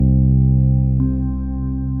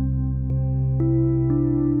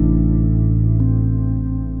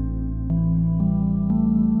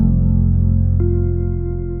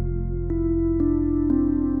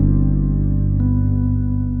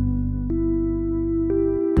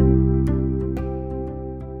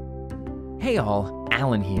Hey all,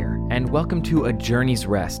 Alan here, and welcome to A Journey's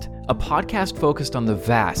Rest, a podcast focused on the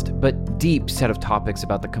vast but deep set of topics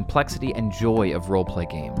about the complexity and joy of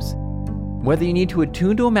roleplay games. Whether you need to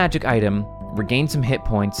attune to a magic item, regain some hit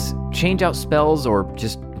points, change out spells, or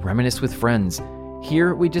just reminisce with friends,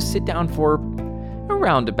 here we just sit down for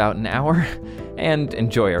around about an hour and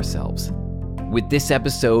enjoy ourselves. With this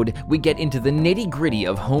episode, we get into the nitty-gritty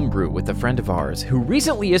of homebrew with a friend of ours who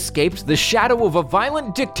recently escaped the shadow of a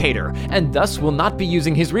violent dictator and thus will not be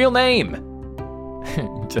using his real name.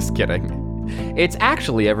 Just kidding. It's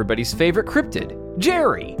actually everybody's favorite cryptid,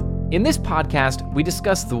 Jerry. In this podcast, we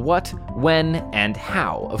discuss the what, when, and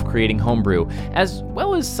how of creating homebrew, as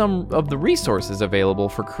well as some of the resources available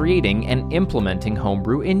for creating and implementing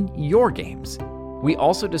homebrew in your games. We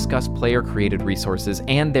also discuss player-created resources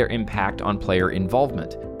and their impact on player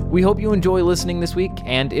involvement. We hope you enjoy listening this week,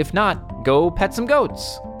 and if not, go pet some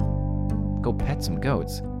goats. Go pet some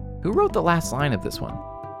goats? Who wrote the last line of this one?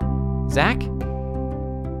 Zach?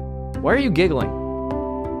 Why are you giggling?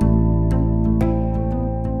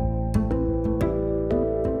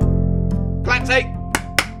 Clatsy!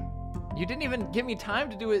 You didn't even give me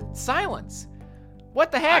time to do it silence.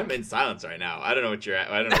 What the heck? I'm in silence right now. I don't know what you're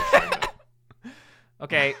talking about.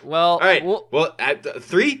 Okay, well... All right, well, at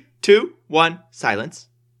 3, 2, 1, silence.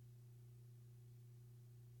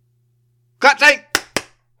 Clatsy!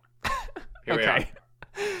 Here we are.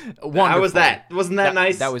 Wonderful. How was that? Wasn't that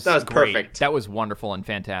nice? That was great. Perfect. That was wonderful and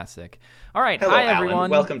fantastic. All right, Hello, hi Alan. everyone.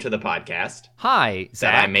 Welcome to the podcast. Hi,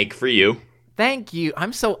 Zach. That I make for you. Thank you.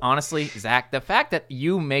 I'm so honestly, Zach, the fact that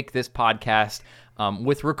you make this podcast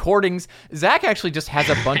with recordings, Zach actually just has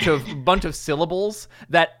a bunch of syllables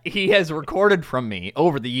that he has recorded from me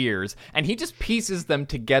over the years, and he just pieces them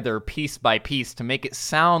together piece by piece to make it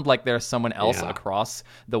sound like there's someone else across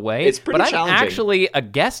the way. It's pretty challenging. I'm challenging. actually a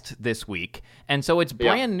guest this week, and so it's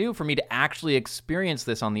brand new for me to actually experience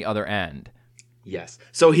this on the other end. Yes.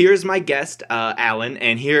 So here's my guest, Alan,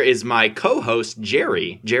 and here is my co-host,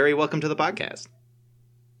 Jerry. Jerry, welcome to the podcast.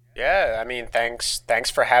 Yeah, I mean,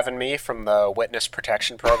 thanks for having me from the Witness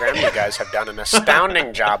Protection Program. You guys have done an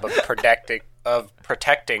astounding job of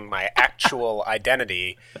protecting my actual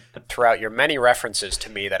identity throughout your many references to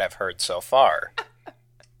me that I've heard so far.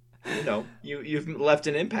 You know, you've left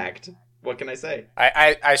an impact. What can I say?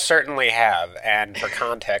 I certainly have, and for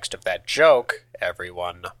context of that joke,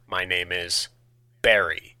 everyone, my name is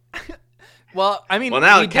Barry. Well, I mean,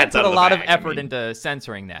 now we the cat's did put out a of the lot bag. of effort into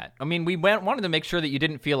censoring that. I mean, we wanted to make sure that you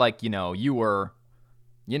didn't feel like, you were,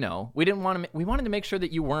 we wanted to make sure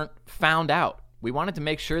that you weren't found out. We wanted to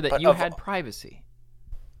make sure that you had privacy.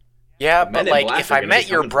 Yeah, Men but in like, Black if are I gonna met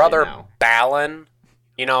be your coming for you brother now. Balin,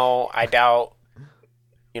 I doubt,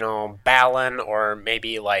 Balin, or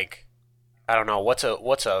maybe like, I don't know, what's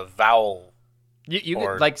a vowel? You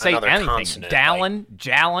or could, like, say another anything. consonant, Dallin,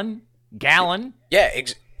 Jallin, Gallon.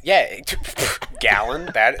 Yeah, Gallon.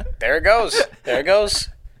 There it goes.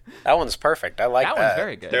 That one's perfect. I like that. That one's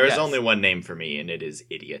very good. There is yes. only one name for me, and it is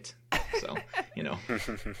Idiot. So,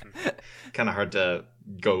 kind of hard to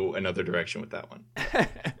go another direction with that one.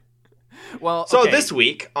 Well, So okay. this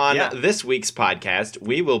week, on this week's podcast,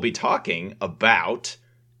 we will be talking about...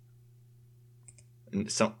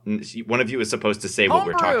 So, one of you is supposed to say what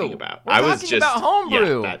we're talking about. We're talking about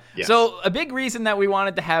homebrew. Yes. So a big reason that we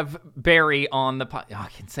wanted to have Barry on the I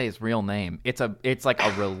can say his real name. It's like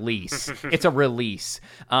a release. It's a release.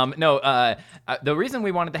 The reason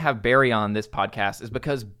we wanted to have Barry on this podcast is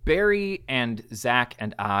because Barry and Zach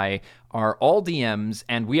and I are all DMs,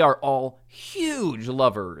 and we are all huge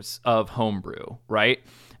lovers of homebrew, right?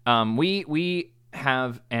 We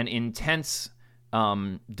have an intense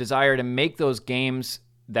desire to make those games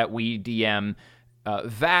that we DM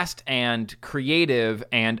vast and creative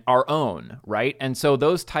and our own, right? And so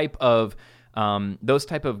those type of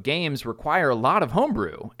games require a lot of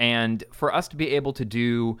homebrew, and for us to be able to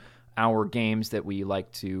do our games that we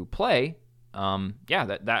like to play,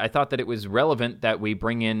 that I thought that it was relevant that we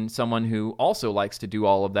bring in someone who also likes to do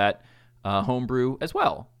all of that homebrew as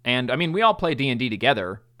well. And I mean, we all play D&D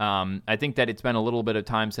together. I think that it's been a little bit of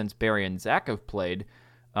time since Barry and Zach have played,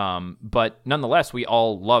 but nonetheless, we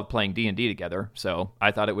all love playing D&D together. So I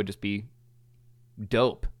thought it would just be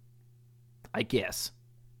dope, I guess.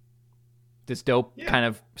 Does dope kind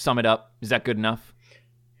of sum it up? Is that good enough?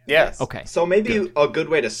 Yes. Okay. So maybe a good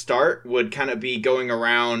way to start would kind of be going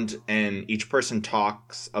around and each person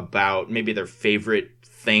talks about maybe their favorite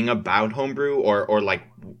thing about homebrew or like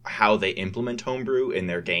how they implement homebrew in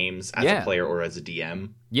their games as a player or as a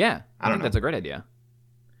DM. Yeah, I think know. that's a great idea.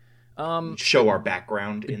 Show our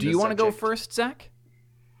background in Do you want to go subject. first, Zach?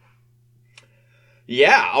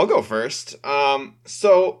 Yeah, I'll go first.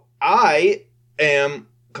 So I am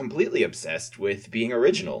completely obsessed with being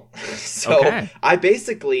original. So Okay. I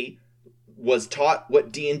basically was taught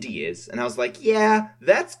what D&D is, and I was like, yeah,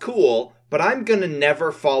 that's cool, but I'm gonna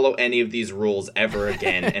never follow any of these rules ever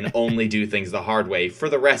again and only do things the hard way for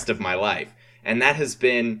the rest of my life. And that has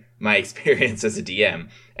been my experience as a DM.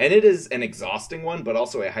 And it is an exhausting one, but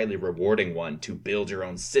also a highly rewarding one to build your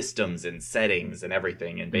own systems and settings and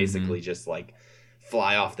everything, and basically just like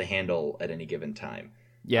fly off the handle at any given time.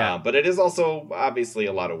 Yeah. But it is also obviously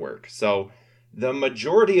a lot of work. So the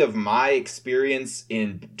majority of my experience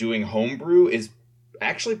in doing homebrew is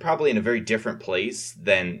actually probably in a very different place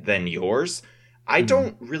than yours. I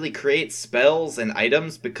don't really create spells and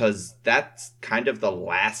items because that's kind of the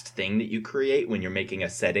last thing that you create when you're making a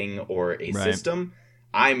setting or a system.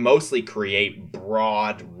 I mostly create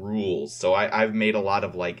broad rules. So I've made a lot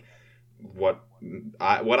of like what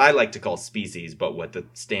I like to call species, but what the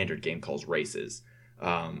standard game calls races.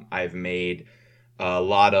 I've made a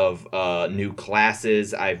lot of new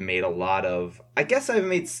classes. I've made a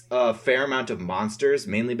fair amount of monsters,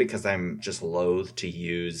 mainly because I'm just loath to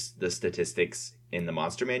use the statistics in the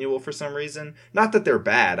monster manual for some reason. Not that they're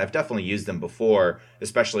bad. I've definitely used them before,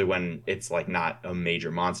 especially when it's like not a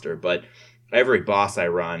major monster. But every boss I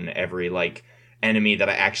run, every like enemy that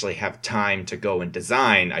I actually have time to go and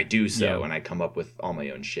design, I do so, and I come up with all my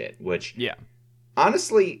own shit. Which,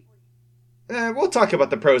 honestly, we'll talk about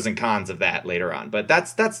the pros and cons of that later on, but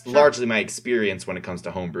that's largely my experience when it comes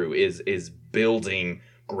to homebrew is building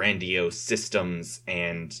grandiose systems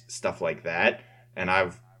and stuff like that. And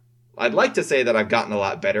I'd like to say that I've gotten a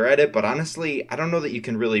lot better at it, but honestly, I don't know that you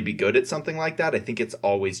can really be good at something like that. I think it's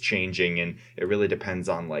always changing, and it really depends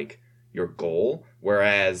on like your goal.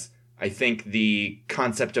 Whereas I think the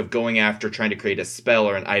concept of going after trying to create a spell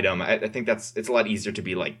or an item, I think it's a lot easier to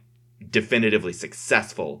be like definitively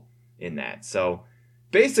successful in that. So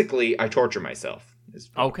basically, I torture myself. Is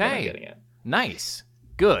what I'm getting at. Nice.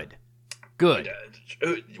 Good.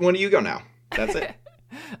 When do you go now? That's it.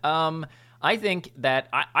 I think that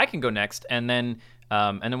I can go next, and then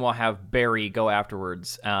we'll have Barry go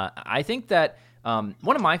afterwards. I think that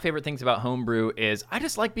one of my favorite things about homebrew is I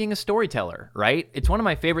just like being a storyteller. Right? It's one of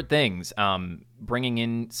my favorite things. Bringing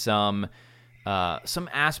in some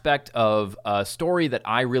aspect of a story that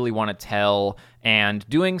I really want to tell, and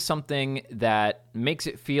doing something that makes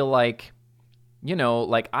it feel like,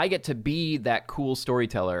 like I get to be that cool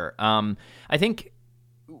storyteller. I think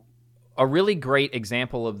a really great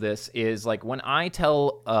example of this is like when I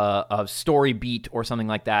tell a story beat or something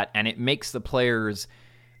like that, and it makes the players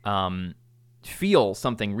feel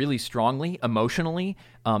something really strongly, emotionally.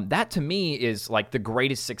 That to me is like the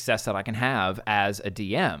greatest success that I can have as a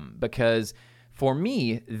DM, because for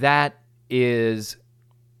me, that is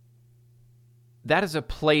a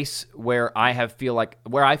place where I feel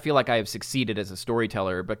like I have succeeded as a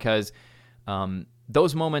storyteller, because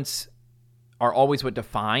those moments are always what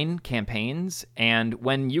define campaigns. And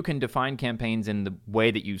when you can define campaigns in the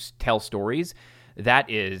way that you tell stories,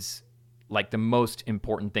 that is like the most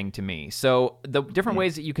important thing to me. So the different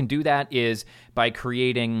ways that you can do that is by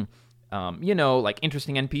creating like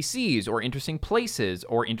interesting NPCs or interesting places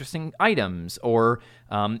or interesting items or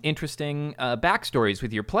interesting backstories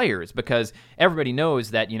with your players, because everybody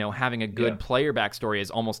knows that, having a good player backstory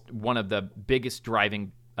is almost one of the biggest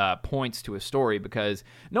driving points to a story, because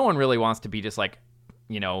no one really wants to be just like,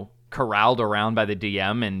 corralled around by the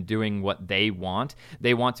DM and doing what they want.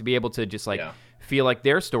 They want to be able to just feel like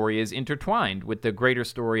their story is intertwined with the greater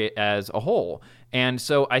story as a whole. And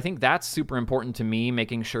so I think that's super important to me,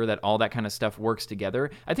 making sure that all that kind of stuff works together.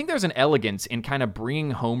 I think there's an elegance in kind of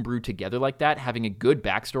bringing homebrew together like that, having a good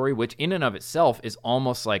backstory, which in and of itself is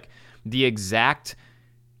almost like the exact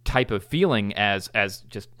type of feeling as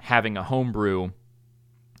just having a homebrew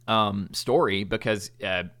story, because,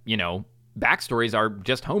 backstories are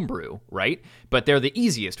just homebrew, right? But they're the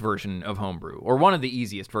easiest version of homebrew, or one of the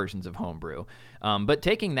easiest versions of homebrew. But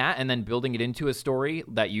taking that and then building it into a story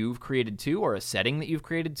that you've created too, or a setting that you've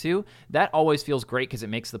created too, that always feels great, because it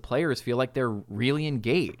makes the players feel like they're really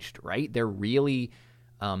engaged, right? They're really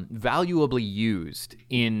valuably used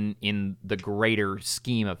in the greater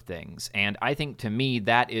scheme of things. And I think, to me,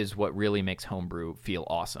 that is what really makes homebrew feel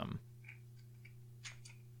awesome.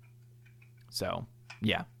 So,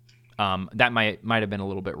 yeah. That might have been a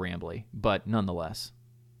little bit rambly, but nonetheless.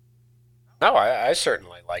 No, I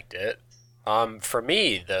certainly liked it. For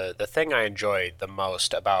me, the thing I enjoyed the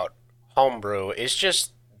most about homebrew is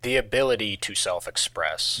just the ability to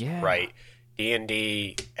self-express, right?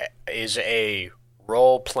 D&D is a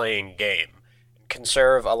role-playing game. It can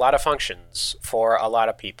serve a lot of functions for a lot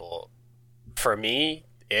of people. For me,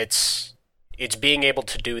 it's it's being able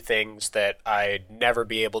to do things that I'd never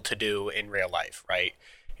be able to do in real life, right?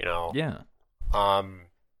 You know. Yeah.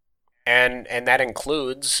 And that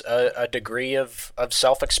includes a degree of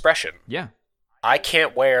self-expression. Yeah. I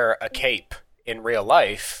can't wear a cape in real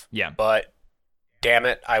life. Yeah. But damn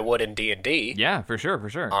it, I would in D&D. Yeah, for sure, for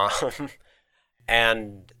sure.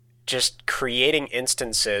 And just creating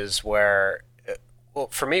instances where, well,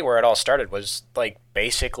 for me, where it all started was like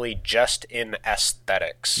basically just in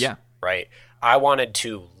aesthetics. Yeah. Right? I wanted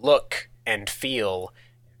to look and feel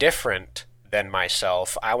different than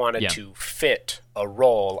myself. I wanted to fit a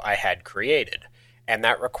role I had created. And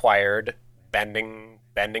that required bending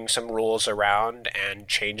some rules around and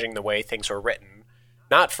changing the way things were written.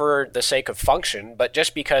 Not for the sake of function, but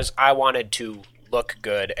just because I wanted to look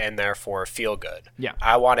good and therefore feel good. Yeah.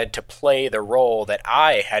 I wanted to play the role that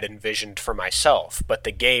I had envisioned for myself, but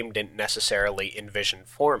the game didn't necessarily envision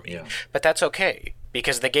for me. Yeah. But that's okay,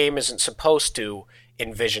 because the game isn't supposed to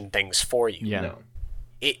envision things for you. Yeah. No.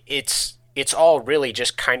 It's all really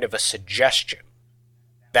just kind of a suggestion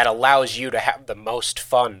that allows you to have the most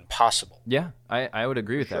fun possible. Yeah, I would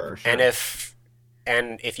agree with that for sure.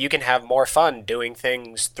 And if you can have more fun doing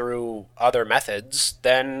things through other methods,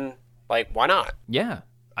 then like why not? Yeah,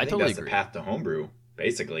 I think totally that's agree. the path to homebrew,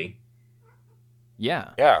 basically.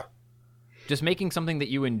 Yeah. Yeah. Just making something that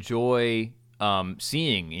you enjoy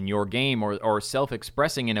seeing in your game, or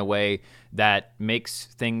self-expressing in a way that makes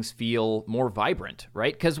things feel more vibrant,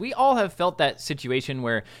 right? Because we all have felt that situation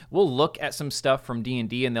where we'll look at some stuff from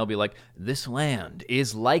D&D and they'll be like, this land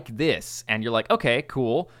is like this. And you're like, okay,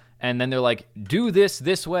 cool. And then they're like, do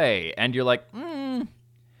this way. And you're like,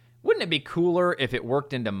 wouldn't it be cooler if it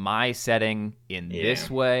worked into my setting in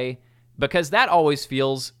this way? Because that always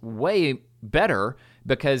feels way better,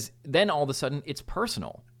 because then all of a sudden it's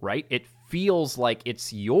personal, right? It feels like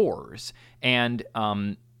it's yours. And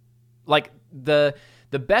like the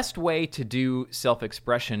best way to do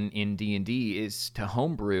self-expression in D&D is to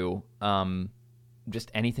homebrew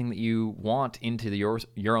just anything that you want into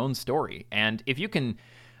your own story. And if you can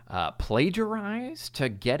plagiarize to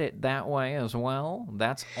get it that way as well,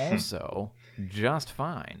 that's also just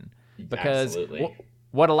fine. Because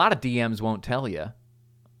what a lot of DMs won't tell you,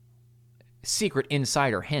 secret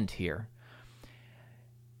insider hint here,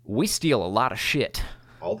 we steal a lot of shit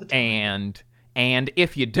all the time. And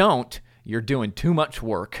if you don't, you're doing too much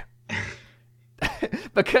work.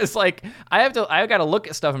 Because like I got to look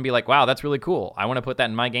at stuff and be like, wow, that's really cool. I want to put that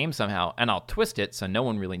in my game somehow, and I'll twist it so no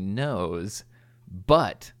one really knows.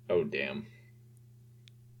 But oh damn,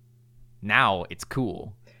 now it's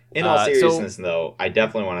cool. In all seriousness, though, I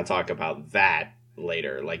definitely want to talk about that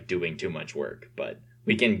later, like doing too much work. But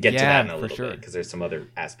we can get to that in a little bit, because there's some other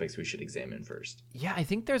aspects we should examine first. Yeah, I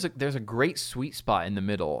think there's a great sweet spot in the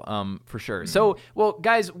middle, for sure. Mm-hmm. So, well,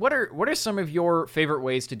 guys, what are some of your favorite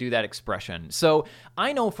ways to do that expression? So,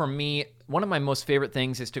 I know for me, one of my most favorite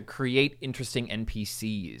things is to create interesting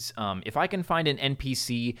NPCs. If I can find an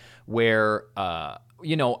NPC where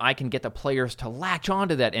I can get the players to latch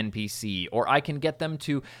onto that NPC, or I can get them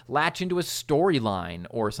to latch into a storyline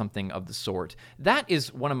or something of the sort. That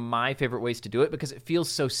is one of my favorite ways to do it, because it feels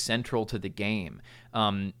so central to the game.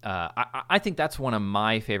 I think that's one of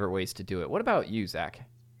my favorite ways to do it. What about you, Zach?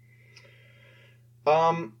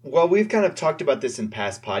 Well, we've kind of talked about this in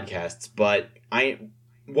past podcasts, but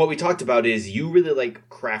what we talked about is you really like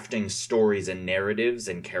crafting stories and narratives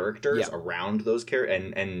and characters around those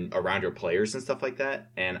and around your players and stuff like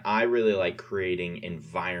that. And I really like creating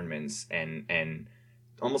environments and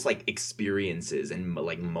almost like experiences and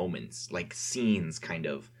like moments, like scenes kind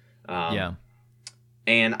of.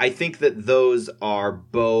 And I think that those are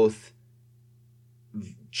both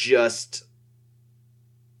just,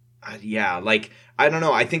 like, I don't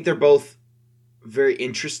know. I think they're both very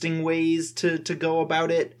interesting ways to go about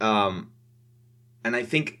it. And I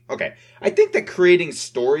think that creating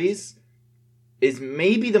stories is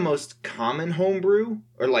maybe the most common homebrew,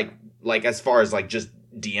 or like as far as like just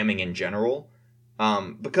DMing in general.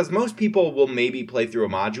 Because most people will maybe play through a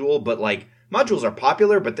module, but like modules are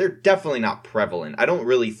popular, but they're definitely not prevalent. I don't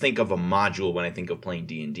really think of a module when I think of playing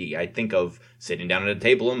D&D. I think of sitting down at a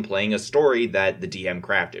table and playing a story that the DM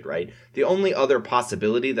crafted, right? The only other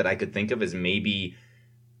possibility that I could think of is maybe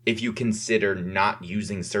if you consider not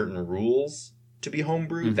using certain rules to be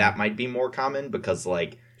homebrew, that might be more common, because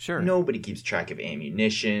like nobody keeps track of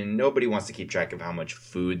ammunition. Nobody wants to keep track of how much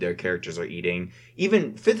food their characters are eating.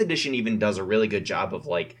 Even 5th edition even does a really good job of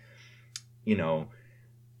like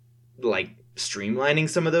streamlining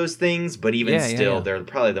some of those things, but even they're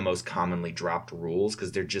probably the most commonly dropped rules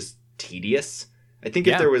because they're just tedious. I think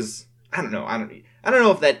if there was I don't know. I don't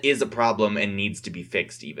know if that is a problem and needs to be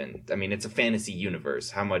fixed even. I mean, it's a fantasy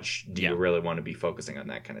universe. How much do you really want to be focusing on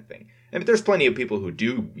that kind of thing? I mean, there's plenty of people who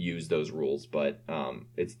do use those rules, but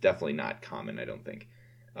it's definitely not common, I don't think.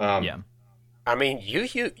 Yeah. I mean,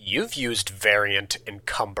 you've used variant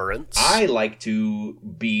encumbrance. I like to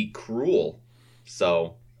be cruel.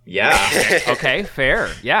 So, yeah. Okay,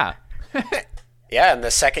 fair. Yeah. Yeah, and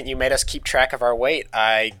the second you made us keep track of our weight,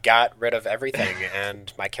 I got rid of everything,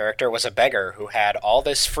 and my character was a beggar who had all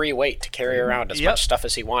this free weight to carry around as much stuff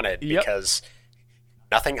as he wanted because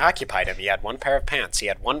nothing occupied him. He had 1 pair of pants. He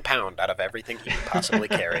had 1 pound out of everything he could possibly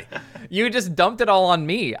carry. You just dumped it all on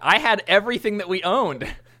me. I had everything that we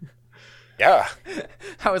owned. Yeah.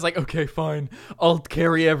 I was like, okay, fine. I'll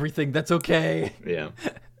carry everything. That's okay. Yeah.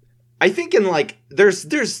 I think in, like,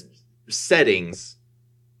 there's settings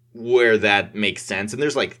where that makes sense, and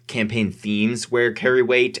there's like campaign themes where carry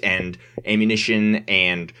weight and ammunition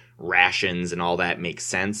and rations and all that makes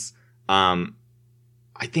sense. I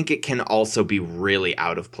think it can also be really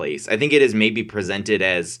out of place. I think it is maybe presented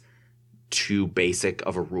as too basic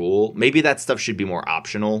of a rule. Maybe that stuff should be more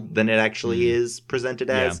optional than it actually is presented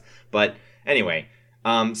as. But anyway,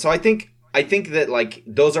 so I think that like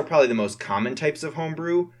those are probably the most common types of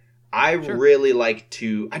homebrew. I really like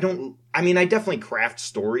to, I definitely craft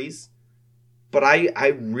stories, but I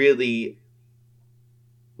really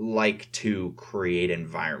like to create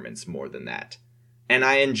environments more than that. And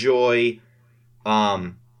I enjoy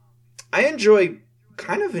kind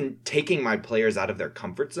of in taking my players out of their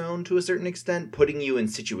comfort zone to a certain extent, putting you in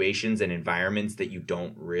situations and environments that you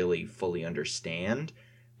don't really fully understand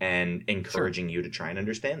and encouraging you to try and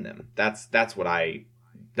understand them. That's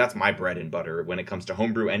my bread and butter when it comes to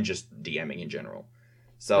homebrew and just DMing in general.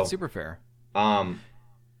 So that's super fair.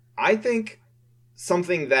 I think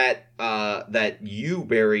something that you,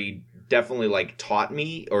 Barry, definitely like taught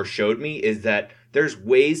me or showed me is that there's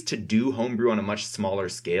ways to do homebrew on a much smaller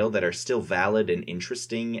scale that are still valid and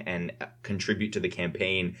interesting and contribute to the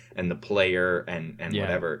campaign and the player and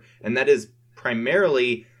whatever. And that is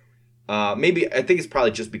primarily maybe I think it's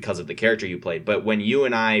probably just because of the character you played, but when you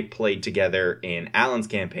and I played together in Alan's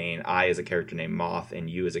campaign, I as a character named Moth and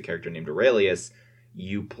you as a character named Aurelius,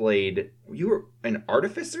 you were an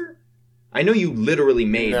artificer? I know you literally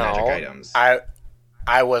made magic items.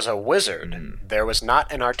 I was a wizard. There was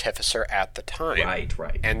not an artificer at the time.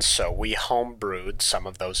 Right. And so we homebrewed some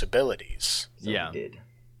of those abilities. So we did.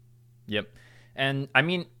 Yep. And I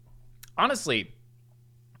mean, honestly,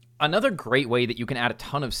 another great way that you can add a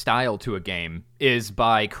ton of style to a game is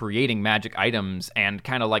by creating magic items and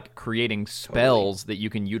kind of like creating spells that you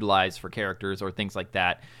can utilize for characters or things like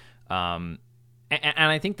that. And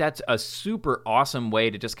I think that's a super awesome way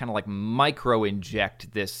to just kind of like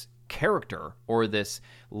micro-inject this character or this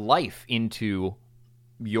life into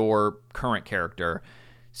your current character.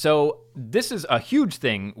 So this is a huge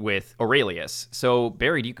thing with Aurelius. So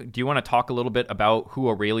Barry, do you want to talk a little bit about who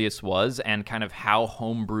Aurelius was and kind of how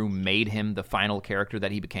homebrew made him the final character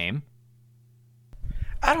that he became?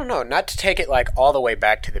 I don't know, not to take it like all the way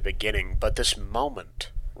back to the beginning, but this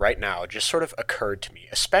moment right now just sort of occurred to me,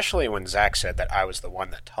 especially when Zach said that I was the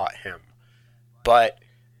one that taught him. But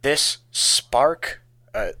this spark,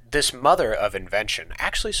 this mother of invention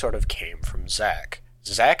actually sort of came from Zach.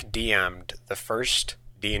 Zach DM'd the first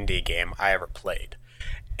D&D game I ever played,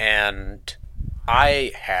 and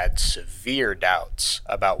I had severe doubts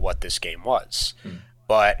about what this game was.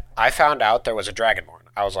 But I found out there was a Dragonborn.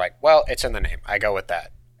 I was like, well, it's in the name. I go with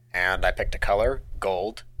that. And I picked a color,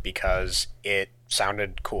 gold, because it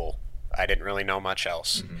sounded cool. I didn't really know much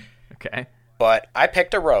else. Okay. But I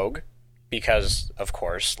picked a rogue because, of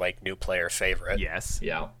course, like new player favorite. Yes.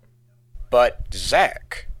 Yeah. But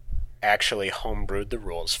Zach actually homebrewed the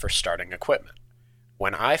rules for starting equipment.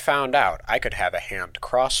 When I found out I could have a hand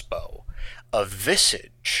crossbow, a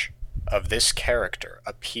visage of this character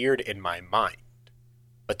appeared in my mind.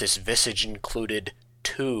 But this visage included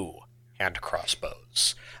 2 hand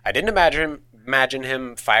crossbows. I didn't imagine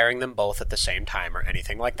him firing them both at the same time or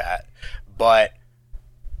anything like that. But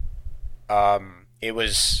it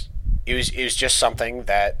was just something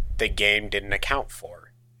that the game didn't account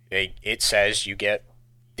for. It says you get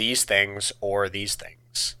these things or these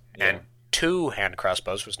things. Yeah. And 2 hand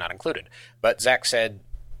crossbows was not included. But Zach said,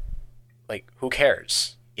 like, who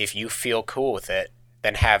cares? If you feel cool with it,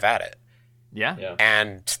 then have at it. Yeah.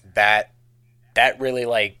 And that really,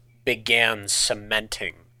 like, began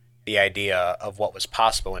cementing the idea of what was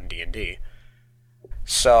possible in D&D.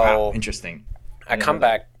 So wow, interesting. I come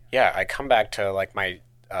back to, like, my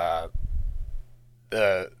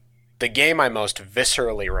the the game I most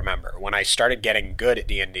viscerally remember. When I started getting good at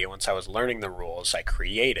D&D, once I was learning the rules, I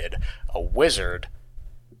created a wizard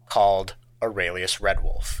called Aurelius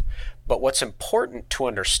Redwolf. But what's important to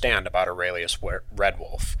understand about Aurelius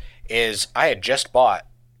Redwolf is I had just bought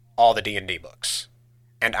all the D&D books,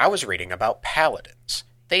 and I was reading about paladins.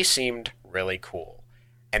 They seemed really cool.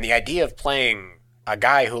 And the idea of playing a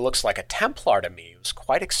guy who looks like a Templar to me was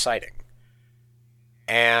quite exciting.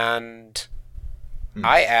 And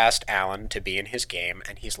I asked Alan to be in his game,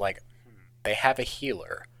 and he's like, they have a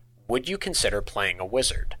healer. Would you consider playing a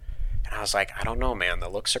wizard? And I was like, I don't know, man. The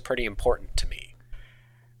looks are pretty important to me.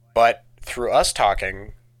 But through us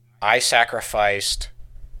talking, I sacrificed,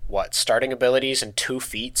 starting abilities and 2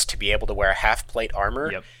 feats to be able to wear half-plate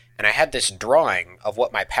armor. Yep. And I had this drawing of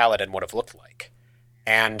what my paladin would have looked like.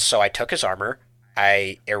 And so I took his armor,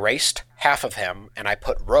 I erased half of him, and I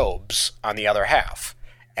put robes on the other half.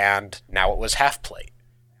 And now it was half-plate,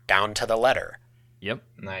 down to the letter. Yep.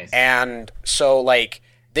 Nice. And so, like,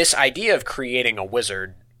 this idea of creating a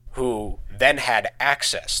wizard who then had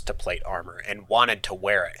access to plate armor and wanted to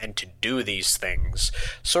wear it and to do these things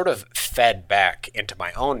sort of fed back into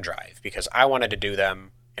my own drive because I wanted to do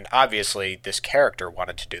them, and obviously this character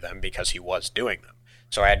wanted to do them because he was doing them.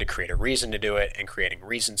 So I had to create a reason to do it, and creating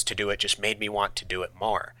reasons to do it just made me want to do it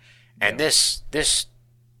more. And this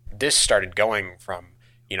started going from,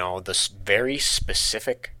 this very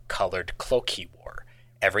specific colored cloak he wore.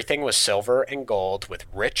 Everything was silver and gold with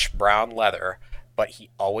rich brown leather, but he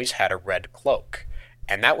always had a red cloak.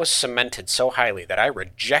 And that was cemented so highly that I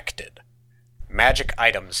rejected magic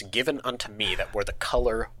items given unto me that were the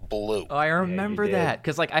color blue. Oh, I remember that,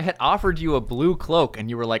 because I had offered you a blue cloak, and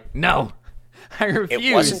you were like, no, I refuse.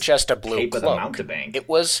 It wasn't just a blue Cape cloak. of the mountebank. It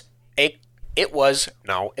was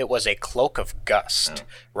a cloak of gust,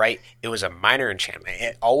 right? It was a minor enchantment.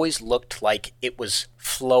 It always looked like it was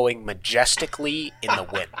flowing majestically in the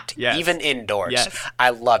wind, Yes. even indoors. Yes. I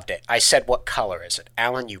loved it. I said, what color is it?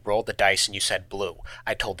 Alan, you rolled the dice and you said blue.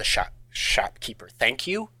 I told the shopkeeper, thank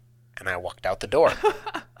you, and I walked out the door.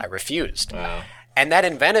 I refused. Wow. And that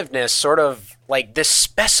inventiveness, sort of like this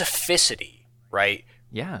specificity, right?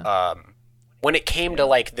 Yeah. When it came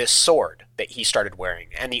to this sword that he started wearing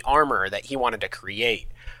and the armor that he wanted to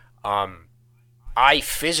create, I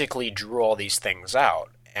physically drew all these things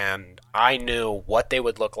out, and I knew what they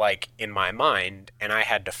would look like in my mind, and I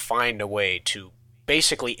had to find a way to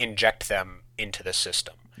basically inject them into the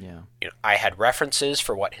system. Yeah. I had references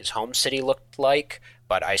for what his home city looked like,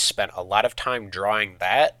 but I spent a lot of time drawing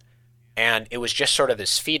that. And it was just sort of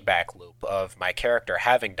this feedback loop of my character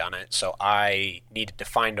having done it, so I needed to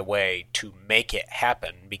find a way to make it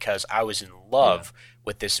happen because I was in love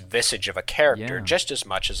with this visage of a character just as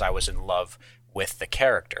much as I was in love with the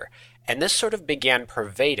character. And this sort of began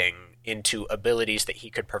pervading into abilities that he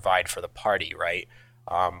could provide for the party, right?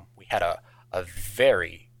 We had a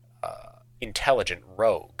very intelligent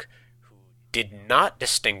rogue who did not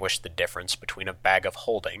distinguish the difference between a bag of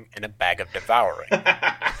holding and a bag of devouring,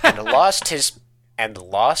 and lost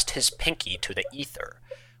his pinky to the ether.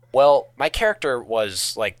 Well, my character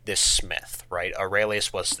was like this smith, right?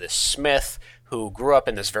 Aurelius was this smith who grew up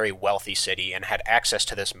in this very wealthy city and had access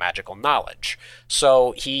to this magical knowledge.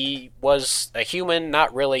 So he was a human,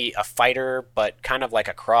 not really a fighter, but kind of like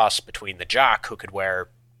a cross between the jock who could wear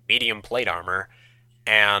medium plate armor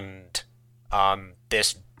and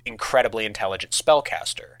this incredibly intelligent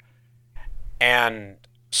spellcaster. And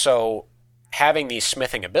so having these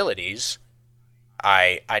smithing abilities,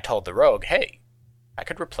 I told the rogue, hey, I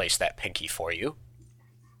could replace that pinky for you.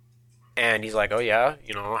 And he's like, oh yeah,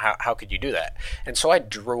 how could you do that? And so I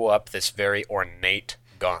drew up this very ornate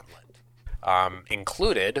gauntlet,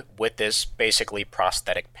 included with this basically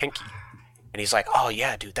prosthetic pinky. And he's like, oh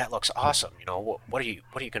yeah, dude, that looks awesome. What are you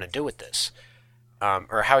going to do with this?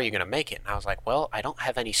 Or how are you going to make it? And I was like, well, I don't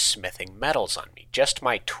have any smithing metals on me, just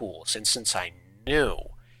my tools. And since I knew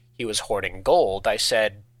he was hoarding gold, I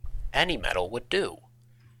said, any metal would do.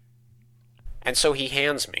 And so he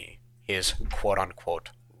hands me his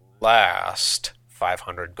quote-unquote last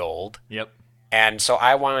 500 gold. Yep. And so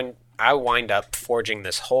I wind up forging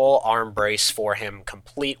this whole arm brace for him,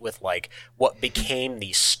 complete with what became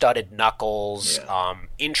these studded knuckles,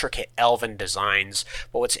 intricate elven designs.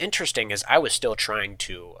 But what's interesting is I was still trying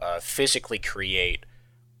to physically create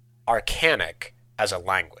Arcanic as a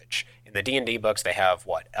language. In the D&D books, they have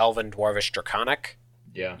Elven, Dwarvish, Draconic.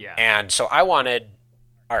 Yeah. And so I wanted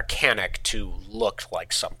arcanic to look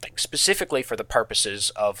like something, specifically for the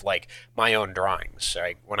purposes of like my own drawings.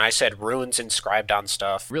 Like when I said runes inscribed on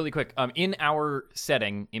stuff. Really quick, in our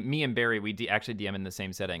setting, me and Barry, we actually DM in the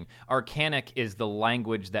same setting. Arcanic is the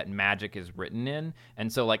language that magic is written in,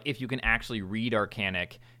 and so like if you can actually read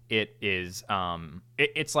Arcanic, it is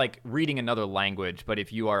it's like reading another language. But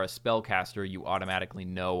if you are a spellcaster, you automatically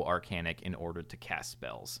know Arcanic in order to cast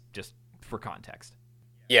spells. Just for context.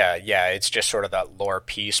 Yeah, it's just sort of that lore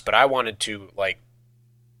piece, but I wanted to like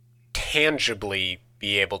tangibly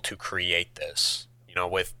be able to create this,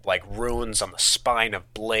 with like runes on the spine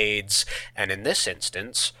of blades, and in this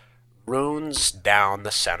instance, runes down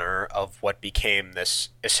the center of what became this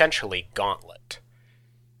essentially gauntlet.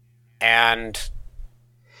 And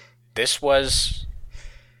this was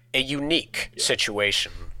a unique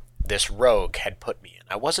situation this rogue had put me in.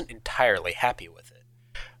 I wasn't entirely happy with it,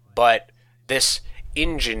 but this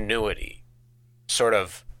ingenuity sort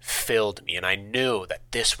of filled me, and I knew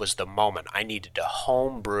that this was the moment I needed to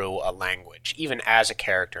homebrew a language, even as a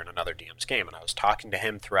character in another DM's game. And I was talking to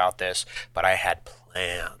him throughout this, but I had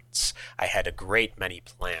plans. I had a great many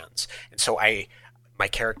plans. And so my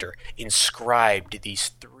character inscribed these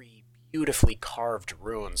 3 beautifully carved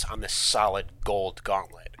runes on this solid gold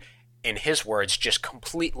gauntlet. In his words, just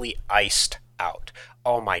completely iced out.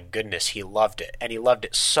 Oh my goodness, he loved it. And he loved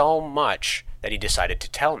it so much that he decided to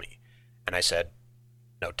tell me. And I said,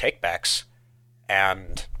 no takebacks.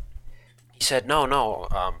 And he said, no,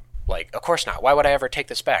 of course not. Why would I ever take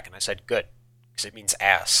this back? And I said, good, because it means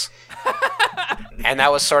ass. And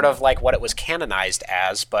that was sort of like what it was canonized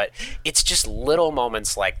as, but it's just little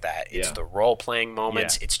moments like that. It's the role-playing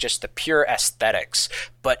moments. Yeah. It's just the pure aesthetics.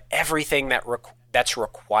 But everything that's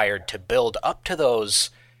required to build up to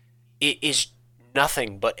those is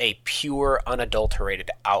nothing but a pure,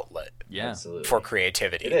 unadulterated outlet for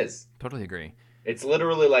creativity. It is. Totally agree. It's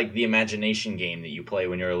literally like the imagination game that you play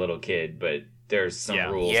when you're a little kid, but there's some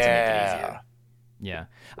rules to make it easier. Yeah.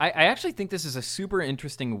 I actually think this is a super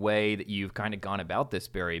interesting way that you've kind of gone about this,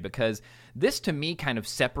 Barry, because this to me kind of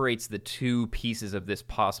separates the two pieces of this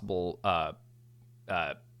possible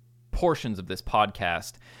portions of this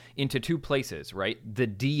podcast into two places, right? The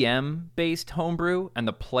DM-based homebrew and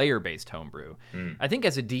the player-based homebrew. I think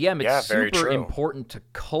as a DM, it's super important to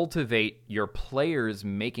cultivate your players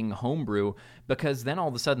making homebrew, because then all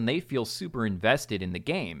of a sudden they feel super invested in the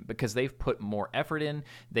game because they've put more effort in,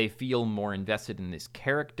 they feel more invested in this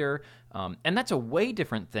character, and that's a way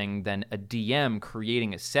different thing than a DM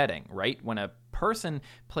creating a setting, right? When a person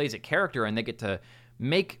plays a character and they get to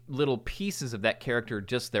make little pieces of that character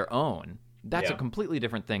just their own, that's a completely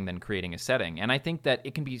different thing than creating a setting. And I think that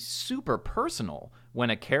it can be super personal when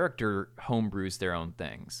a character homebrews their own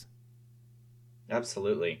things.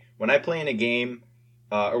 Absolutely. When I play in a game,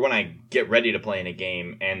 or when I get ready to play in a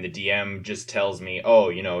game, and the DM just tells me,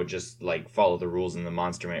 just like follow the rules in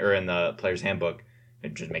the or in the player's handbook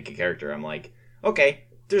and just make a character, I'm like, okay,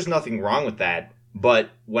 there's nothing wrong with that. But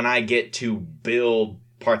when I get to build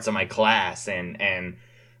parts of my class and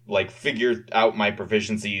like figure out my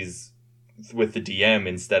proficiencies with the DM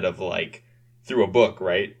instead of like through a book,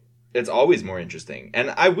 right? It's always more interesting. And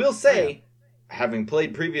I will say, having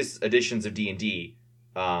played previous editions of D&D,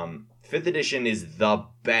 5th edition is the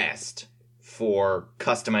best for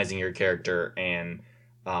customizing your character and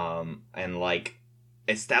like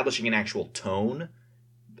establishing an actual tone.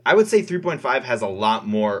 I would say 3.5 has a lot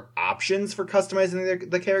more options for customizing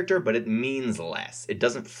the character, but it means less. It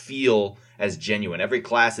doesn't feel as genuine. Every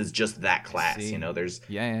class is just that class, there's...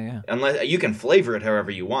 Yeah. Unless you can flavor it however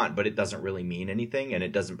you want, but it doesn't really mean anything, and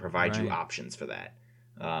it doesn't provide you options for that.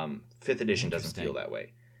 5th edition doesn't feel that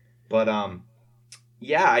way. But,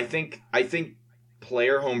 I think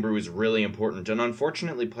player homebrew is really important, and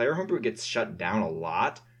unfortunately, player homebrew gets shut down a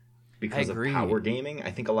lot because of power gaming. I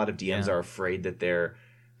think a lot of DMs are afraid that their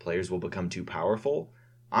players will become too powerful.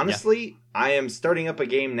 Honestly, I am starting up a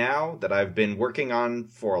game now that I've been working on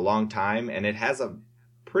for a long time, and it has a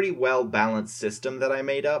pretty well-balanced system that I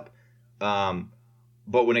made up.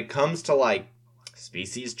 But when it comes to, like,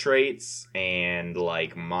 species traits and,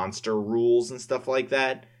 like, monster rules and stuff like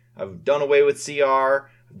that, I've done away with CR,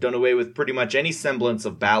 I've done away with pretty much any semblance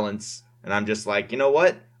of balance, and I'm just like, you know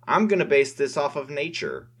what? I'm going to base this off of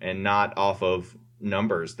nature and not off of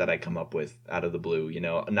numbers that I come up with out of the blue,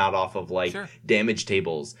 not off of like damage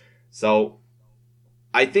tables. So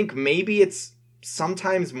I think maybe it's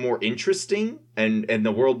sometimes more interesting and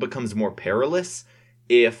the world becomes more perilous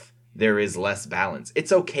if there is less balance.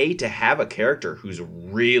 It's okay to have a character who's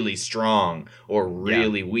really strong or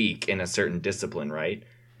really weak in a certain discipline, right?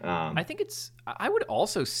 I think I would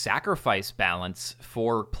also sacrifice balance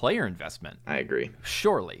for player investment. I agree.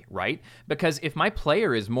 Surely, right? Because if my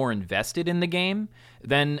player is more invested in the game,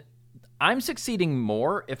 then I'm succeeding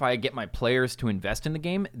more if I get my players to invest in the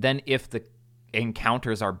game than if the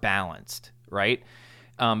encounters are balanced, right?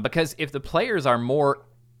 Because if the players are more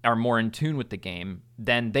in tune with the game,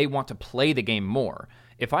 then they want to play the game more.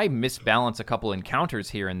 If I misbalance a couple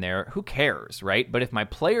encounters here and there, who cares, right? But if my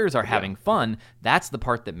players are having fun, that's the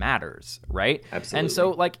part that matters, right? Absolutely. And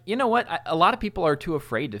so, like, you know what? A lot of people are too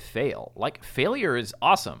afraid to fail. Like, failure is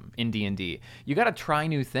awesome in D&D. You got to try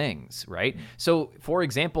new things, right? So, for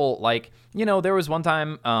example, like, you know, there was one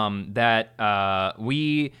time that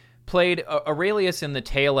we played Aurelius in the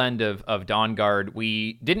tail end of Dawnguard.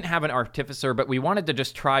 We didn't have an Artificer, but we wanted to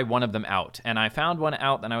just try one of them out. And I found one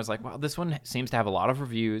out, and I was like, wow, this one seems to have a lot of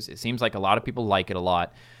reviews. It seems like a lot of people like it a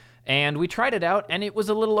lot. And we tried it out, and it was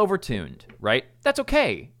a little overtuned, right? That's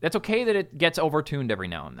okay. That's okay that it gets overtuned every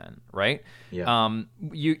now and then, right? Yeah.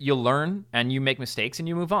 You learn, and you make mistakes, and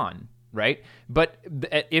you move on, right? But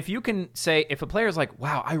if you can say, if a player's like,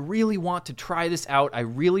 wow, I really want to try this out, I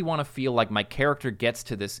really want to feel like my character gets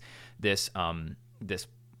to this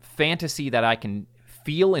fantasy that I can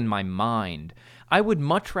feel in my mind, I would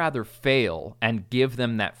much rather fail and give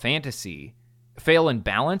them that fantasy, fail in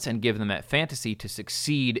balance and give them that fantasy to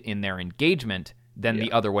succeed in their engagement than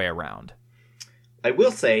the other way around. I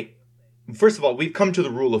will say, first of all, we've come to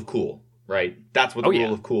the rule of cool. Right? That's what the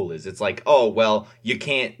rule of cool is. It's like, oh, well, you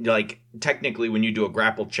can't, like, technically when you do a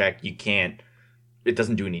grapple check, you can't, it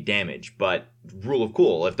doesn't do any damage. But rule of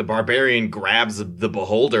cool, if the barbarian grabs the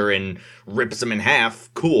beholder and rips him in half,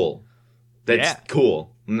 cool. That's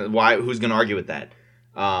cool. Why? Who's going to argue with that?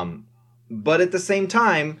 But at the same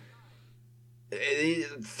time,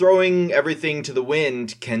 throwing everything to the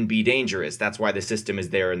wind can be dangerous. That's why the system is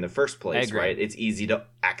there in the first place, right? It's easy to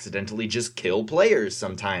accidentally just kill players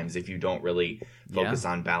sometimes if you don't really focus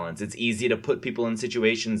on balance. It's easy to put people in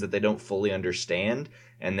situations that they don't fully understand,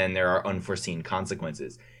 and then there are unforeseen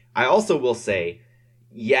consequences. I also will say,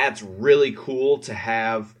 it's really cool to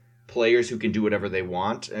have players who can do whatever they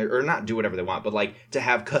want, or not do whatever they want, but like to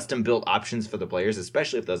have custom built options for the players,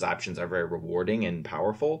 especially if those options are very rewarding and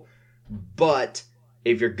powerful. But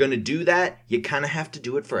if you're going to do that, you kind of have to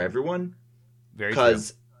do it for everyone. Very true.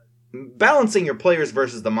 Because balancing your players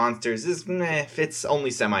versus the monsters is, it's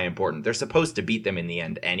only semi-important. They're supposed to beat them in the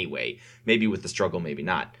end anyway. Maybe with the struggle, maybe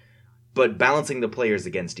not. But balancing the players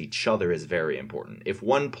against each other is very important. If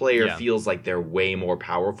one player feels like they're way more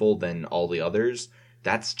powerful than all the others,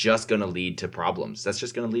 that's just going to lead to problems. That's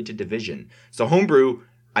just going to lead to division. So homebrew,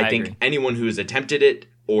 I think agree. Anyone who's attempted it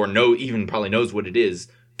or even probably knows what it is,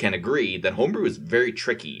 can agree that homebrew is very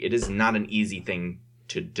tricky. It is not an easy thing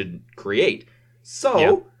to create.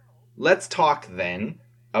 So let's talk then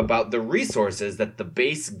about the resources that the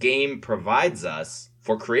base game provides us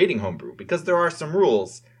for creating homebrew, because there are some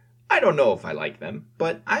rules. I don't know if I like them,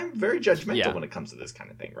 but I'm very judgmental when it comes to this kind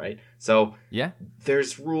of thing, right? So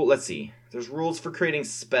there's let's see. There's rules for creating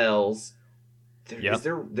spells. There's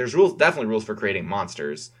definitely rules for creating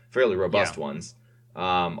monsters, fairly robust ones.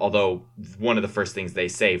 Although one of the first things they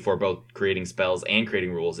say for both creating spells and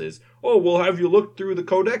creating rules is, oh, well, have you looked through the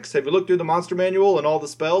codex? Have you looked through the monster manual and all the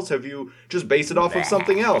spells? Have you just based it off of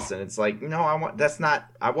something else? And it's like, no, I want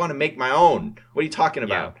to make my own. What are you talking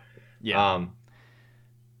about?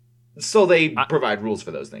 So they provide rules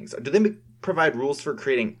for those things. Do they provide rules for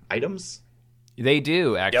creating items? They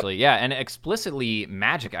do, actually. And explicitly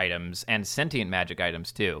magic items and sentient magic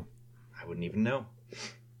items too. I wouldn't even know.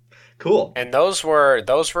 Cool. And those were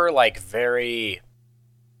like very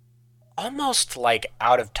almost like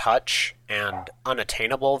out of touch and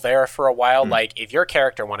unattainable there for a while. Like if your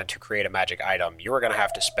character wanted to create a magic item, you were going to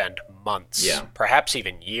have to spend months, perhaps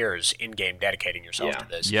even years in-game dedicating yourself to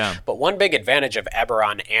this. But one big advantage of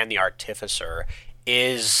Eberron and the Artificer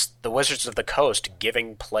is the Wizards of the Coast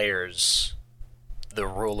giving players the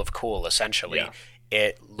rule of cool, essentially.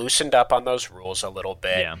 It loosened up on those rules a little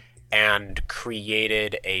bit and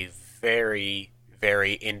created a very,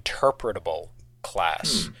 very interpretable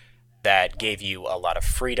class that gave you a lot of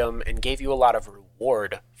freedom and gave you a lot of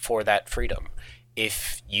reward for that freedom.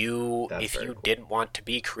 If you didn't want to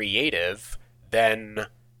be creative, then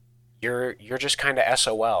you're just kind of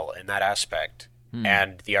SOL in that aspect.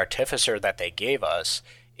 And the Artificer that they gave us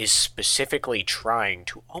is specifically trying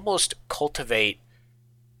to almost cultivate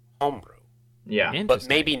homebrew. But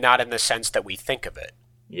maybe not in the sense that we think of it.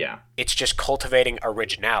 It's just cultivating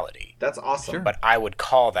originality. That's awesome. But I would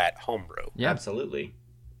call that homebrew. Absolutely.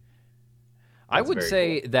 I would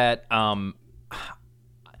say that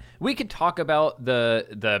we could talk about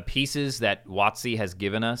the pieces that WotC has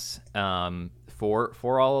given us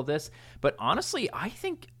for all of this, but honestly, I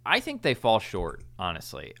think they fall short.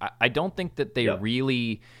 Honestly, I don't think that they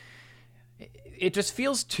really. It just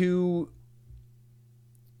feels too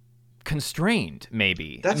constrained.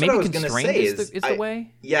 Maybe that's maybe what I was going to say. Is the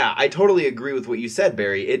way. Yeah, I totally agree with what you said,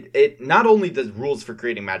 Barry. It not only the rules for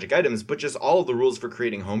creating magic items, but just all of the rules for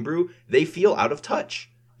creating homebrew. They feel out of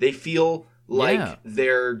touch. They feel like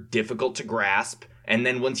they're difficult to grasp. And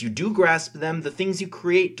then once you do grasp them, the things you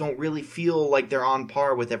create don't really feel like they're on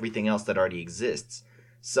par with everything else that already exists.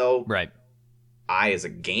 So I, as a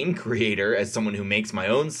game creator, as someone who makes my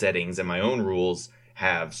own settings and my own rules,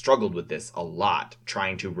 have struggled with this a lot,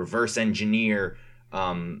 trying to reverse engineer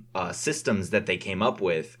systems that they came up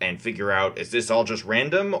with and figure out, is this all just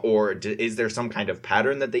random, or is there some kind of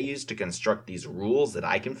pattern that they use to construct these rules that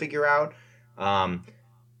I can figure out?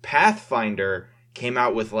 Pathfinder came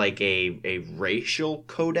out with like a racial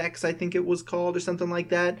codex, I think it was called, or something like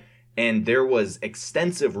that. And there was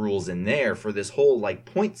extensive rules in there for this whole like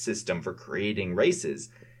point system for creating races.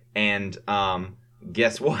 And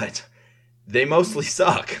guess what? They mostly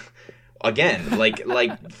suck. Again,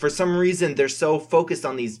 like for some reason they're so focused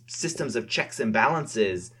on these systems of checks and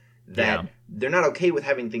balances that they're not okay with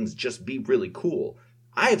having things just be really cool.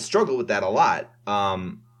 I have struggled with that a lot.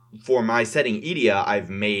 For my setting Edia, I've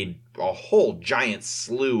made a whole giant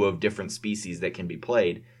slew of different species that can be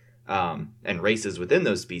played, and races within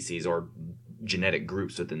those species, or genetic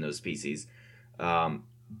groups within those species.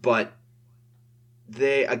 But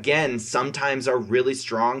they, again, sometimes are really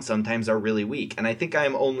strong, sometimes are really weak. And I think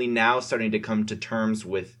I'm only now starting to come to terms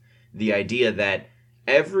with the idea that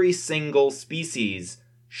every single species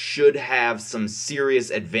should have some serious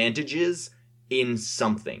advantages in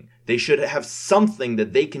something. They should have something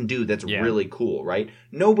that they can do that's really cool, right?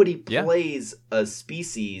 Nobody plays a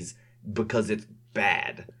species because it's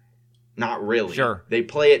bad. Not really. Sure. They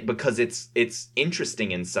play it because it's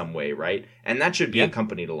interesting in some way, right? And that should be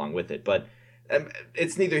accompanied along with it. But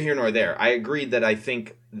it's neither here nor there. I agree that I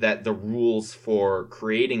think that the rules for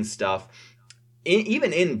creating stuff,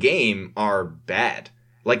 even in game, are bad.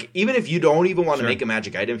 Like, even if you don't even want to make a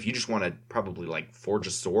magic item, if you just want to probably like forge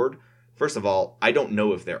a sword, first of all, I don't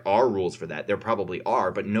know if there are rules for that. There probably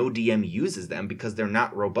are, but no DM uses them because they're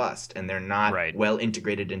not robust and they're not well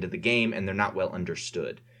integrated into the game and they're not well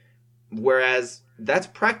understood. Whereas that's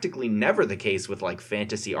practically never the case with like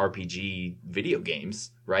fantasy RPG video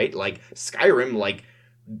games, right? Like Skyrim, like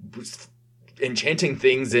enchanting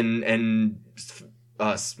things and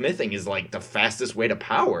smithing is like the fastest way to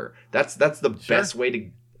power. That's the best way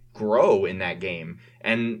to grow in that game.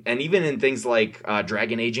 And even in things like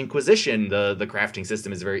Dragon Age Inquisition, the crafting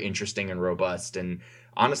system is very interesting and robust. And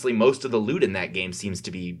honestly, most of the loot in that game seems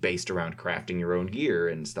to be based around crafting your own gear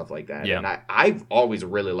and stuff like that. Yeah. And I've always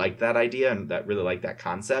really liked that idea and really liked that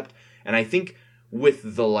concept. And I think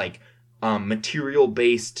with the like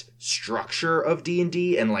material-based structure of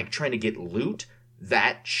D&D and like trying to get loot,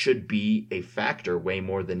 that should be a factor way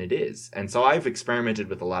more than it is. And so I've experimented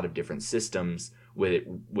with a lot of different systems with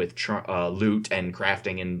loot and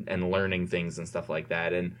crafting and learning things and stuff like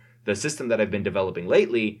that. And the system that I've been developing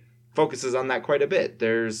lately focuses on that quite a bit.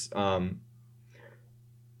 There's we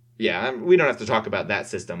don't have to talk about that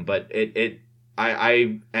system, but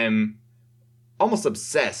I am almost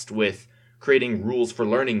obsessed with creating rules for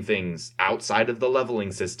learning things outside of the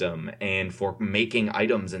leveling system and for making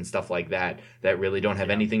items and stuff like that really don't have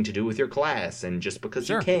anything to do with your class and just because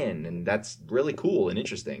you can, and that's really cool and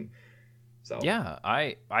interesting. So yeah,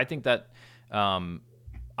 I think that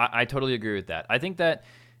I totally agree with that. I think that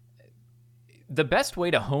the best way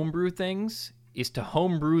to homebrew things is to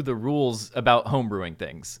homebrew the rules about homebrewing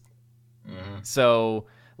things. Mm-hmm. So,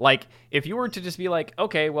 like, if you were to just be like,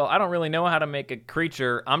 okay, well, I don't really know how to make a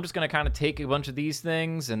creature. I'm just going to kind of take a bunch of these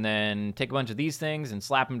things and then take a bunch of these things and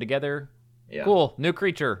slap them together. Yeah. Cool, new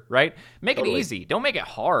creature, right? Make it easy. Don't make it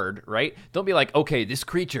hard, right? Don't be like, okay, this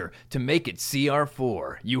creature, to make it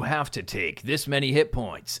CR4, you have to take this many hit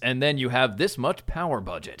points, and then you have this much power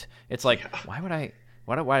budget. It's like, why do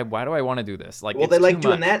I want to do this? Like, well, they like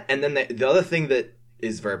doing that, and then the other thing that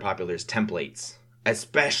is very popular is templates,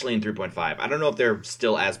 especially in 3.5. I don't know if they're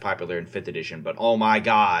still as popular in 5th edition, but oh my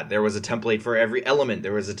god, there was a template for every element.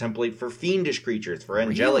 There was a template for fiendish creatures, for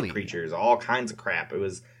angelic creatures, all kinds of crap. It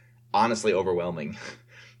was honestly overwhelming.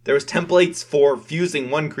 There was templates for fusing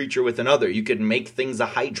one creature with another. You could make things a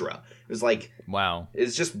hydra. It was like, wow,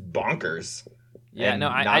 it's just bonkers. Yeah,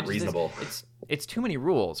 not reasonable. It's too many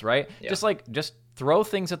rules, right? Yeah. Just throw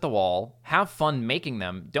things at the wall, have fun making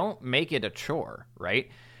them. Don't make it a chore, right?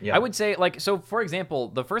 Yeah. I would say, like, so for example,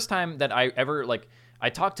 the first time that I ever, like, I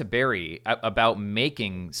talked to Barry about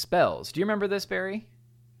making spells. Do you remember this, Barry?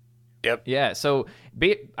 Yep. Yeah, so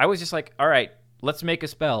I was just like, all right, let's make a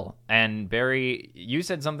spell. And Barry, you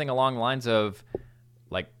said something along the lines of,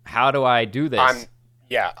 like, how do I do this?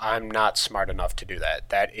 I'm not smart enough to do that.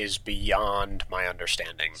 That is beyond my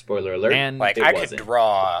understanding. Spoiler alert. And like, I could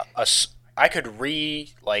draw I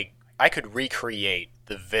could recreate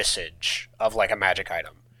the visage of, like, a magic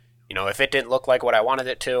item. You know, if it didn't look like what I wanted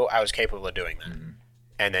it to, I was capable of doing that. Mm-hmm.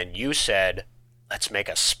 And then you said, let's make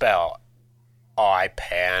a spell. Oh, I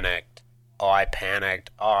panicked.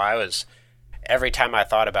 Every time I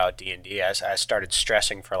thought about D&D, I started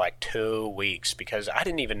stressing for like 2 weeks because I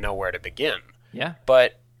didn't even know where to begin. Yeah.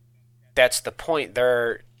 But that's the point.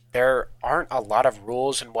 There aren't a lot of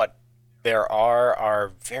rules, and what there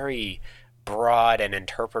are very broad and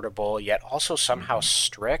interpretable, yet also somehow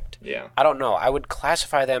strict. Yeah. I don't know. I would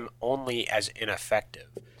classify them only as ineffective.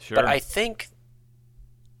 Sure. But I think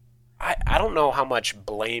I don't know how much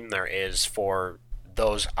blame there is for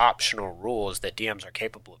those optional rules that DMs are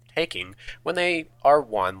capable of taking when they are,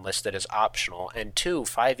 one, listed as optional, and two,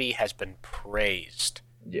 5e has been praised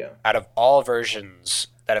out of all versions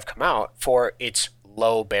that have come out for its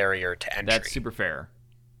low barrier to entry. That's super fair.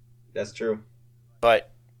 That's true. But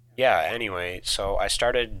yeah, anyway, so I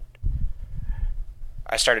started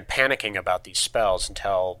panicking about these spells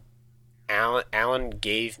until Alan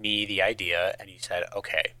gave me the idea, and he said,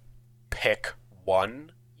 okay, pick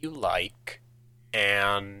one you like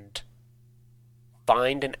and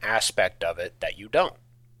find an aspect of it that you don't,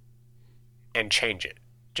 and change it.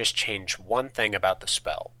 Just change one thing about the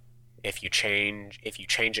spell. If you change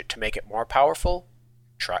it to make it more powerful,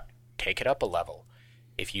 take it up a level.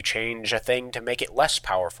 If you change a thing to make it less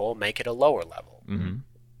powerful, make it a lower level.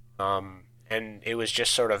 Mm-hmm. And it was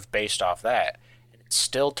just sort of based off that. It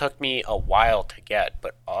still took me a while to get,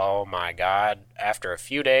 but oh my god, after a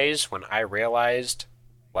few days when I realized,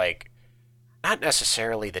 like, not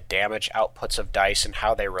necessarily the damage outputs of dice and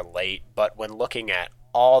how they relate, but when looking at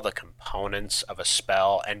all the components of a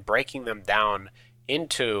spell and breaking them down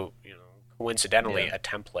into, coincidentally, a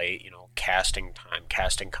template, casting time,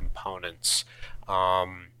 casting components,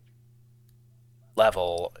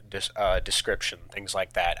 level, description, things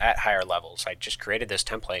like that at higher levels. I just created this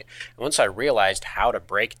template. And once I realized how to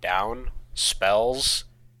break down spells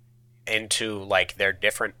into, like, their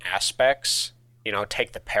different aspects,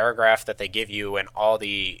 take the paragraph that they give you and all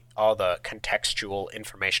the contextual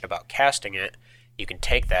information about casting it, you can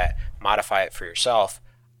take that, modify it for yourself.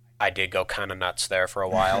 I did go kind of nuts there for a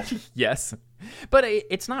while. Yes. But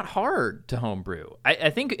it's not hard to homebrew.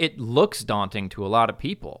 I think it looks daunting to a lot of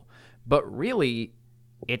people, but really,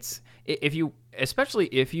 if you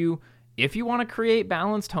want to create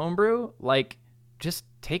balanced homebrew, like, just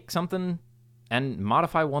take something and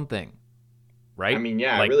modify one thing, right? I mean,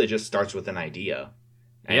 it really just starts with an idea.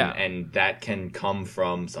 And that can come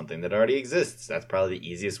from something that already exists. That's probably the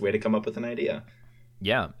easiest way to come up with an idea.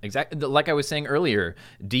 Yeah, exactly. Like I was saying earlier,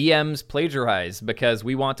 DMs plagiarize because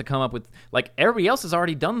we want to come up with, like, everybody else has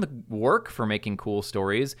already done the work for making cool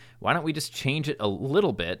stories. Why don't we just change it a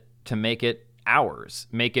little bit to make it ours,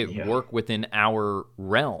 make it work within our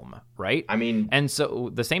realm, right? I mean, and so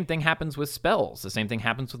the same thing happens with spells. The same thing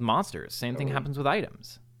happens with monsters. Same thing happens with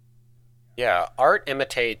items. Yeah, art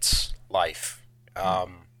imitates life.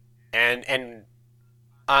 And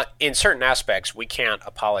in certain aspects, we can't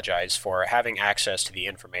apologize for having access to the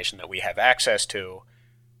information that we have access to.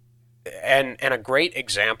 And a great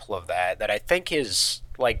example of that I think is,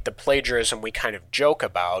 like, the plagiarism we kind of joke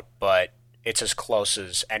about, but it's as close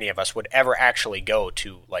as any of us would ever actually go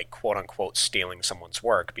to, like, quote unquote stealing someone's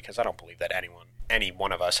work, because I don't believe that any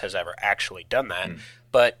one of us has ever actually done that.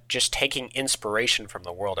 But just taking inspiration from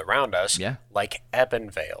the world around us, like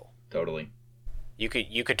Ebonvale. Totally. You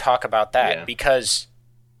could talk about that because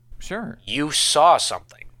sure, you saw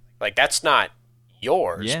something. Like, that's not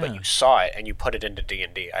yours, but you saw it and you put it into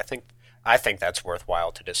D&D. I think that's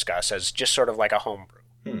worthwhile to discuss as just sort of like a homebrew.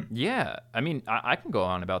 Yeah, I mean, I can go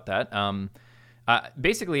on about that.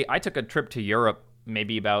 Basically, I took a trip to Europe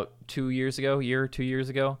maybe about 2 years ago,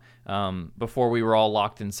 before we were all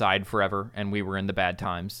locked inside forever and we were in the bad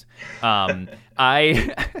times. I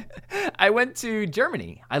went to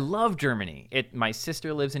Germany. I love Germany. My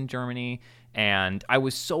sister lives in Germany, and I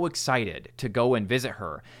was so excited to go and visit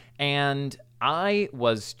her. And I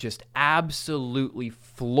was just absolutely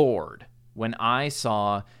floored when I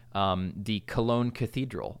saw the Cologne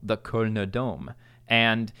Cathedral, the Kölner Dome.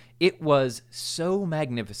 And it was so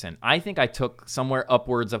magnificent. I think I took somewhere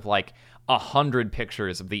upwards of like 100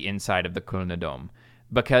 pictures of the inside of the Kölner Dome.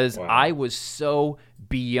 because Wow. I was so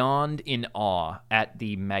beyond in awe at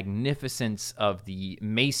the magnificence of the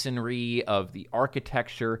masonry, of the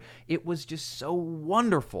architecture. It was just so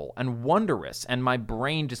wonderful and wondrous, and my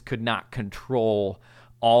brain just could not control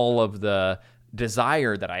all of the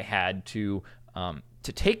desire that I had to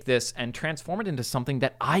take this and transform it into something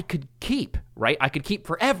that I could keep, right? I could keep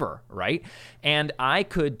forever, right? And I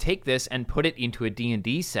could take this and put it into a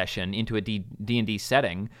D&D session, into a D&D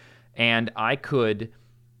setting, and I could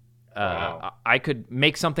Wow. I could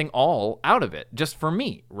make something all out of it just for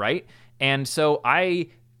me, right? And so I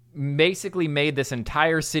basically made this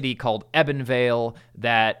entire city called Ebonvale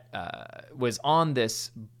that was on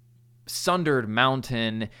this sundered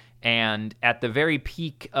mountain, and at the very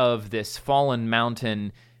peak of this fallen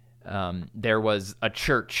mountain, there was a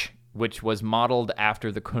church which was modeled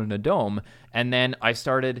after the Kuna Dome, and then I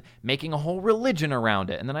started making a whole religion around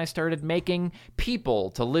it, and then I started making people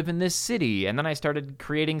to live in this city, and then I started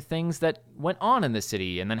creating things that went on in the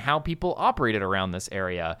city, and then how people operated around this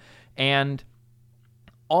area, and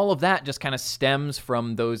all of that just kind of stems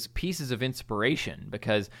from those pieces of inspiration,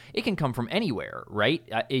 because it can come from anywhere, right?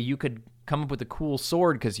 You could come up with a cool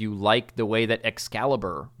sword because you like the way that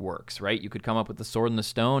Excalibur works, right? You could come up with the Sword in the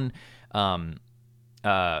Stone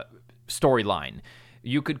storyline.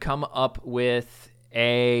 You could come up with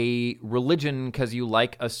a religion because you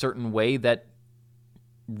like a certain way that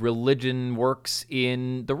religion works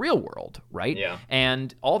in the real world, right? Yeah.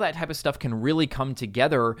 And all that type of stuff can really come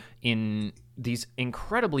together in these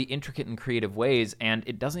incredibly intricate and creative ways, and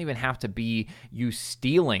it doesn't even have to be you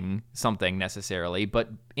stealing something necessarily, but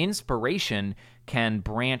inspiration can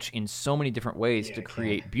branch in so many different ways to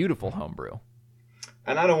create beautiful homebrew.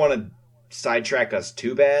 And I don't want to sidetrack us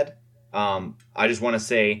too bad. I just want to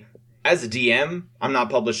say, as a DM, I'm not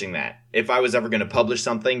publishing that. If I was ever going to publish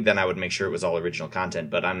something, then I would make sure it was all original content,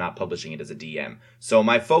 but I'm not publishing it as a DM. So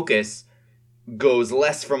my focus goes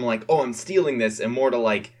less from like, oh, I'm stealing this, and more to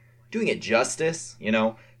like doing it justice, you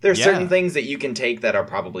know? There are certain things that you can take that are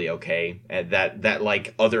probably okay, that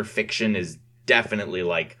like other fiction is definitely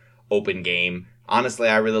like open game. Honestly,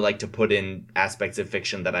 I really like to put in aspects of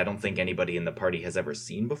fiction that I don't think anybody in the party has ever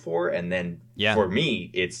seen before, and then for me,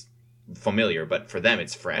 it's familiar, but for them,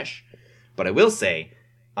 it's fresh. But I will say,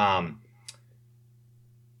 I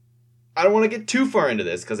don't want to get too far into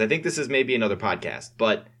this, because I think this is maybe another podcast,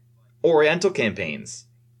 but Oriental campaigns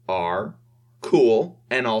are cool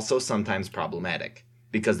and also sometimes problematic,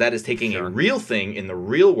 because that is taking a real thing in the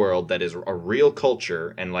real world that is a real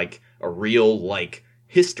culture and like a real like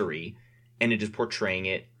history, and it is portraying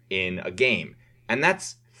it in a game. And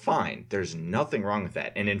that's fine. There's nothing wrong with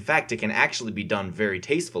that. And in fact, it can actually be done very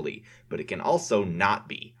tastefully, but it can also not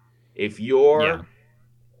be. If you're,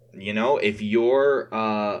 you know, if your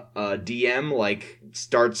DM like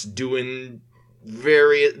starts doing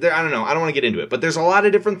I don't know, I don't want to get into it, but there's a lot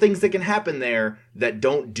of different things that can happen there that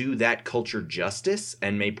don't do that culture justice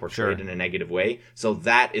and may portray it in a negative way. So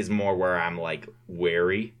that is more where I'm like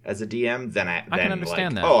wary as a DM than I can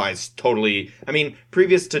understand like, that. oh, I mean,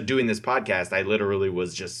 previous to doing this podcast, I literally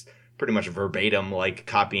was just pretty much verbatim like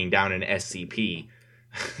copying down an SCP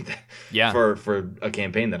for a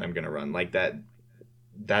campaign that I'm going to run. Like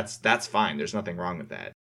that's fine. There's nothing wrong with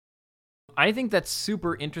that. I think that's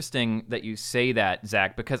super interesting that you say that,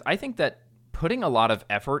 Zach, because I think that putting a lot of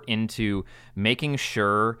effort into making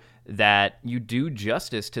sure that you do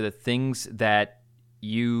justice to the things that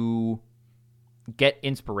you get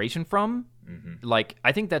inspiration from, like,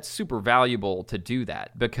 I think that's super valuable to do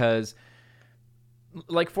that, because,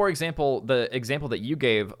 like, for example, the example that you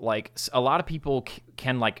gave, like, a lot of people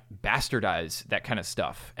can, like, bastardize that kind of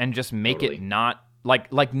stuff and just make it not,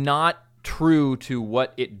 like not true to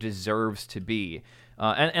what it deserves to be.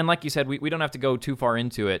 And like you said, we don't have to go too far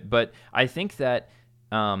into it, but I think that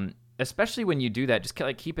especially when you do that, just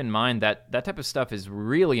like keep in mind that that type of stuff is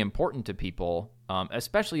really important to people,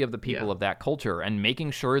 especially of the people of that culture, and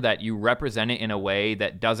making sure that you represent it in a way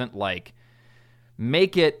that doesn't like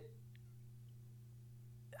make it,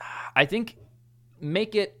 I think,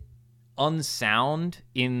 make it unsound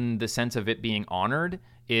in the sense of it being honored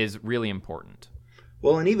is really important.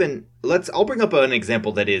 Well, and even I'll bring up an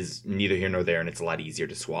example that is neither here nor there, and it's a lot easier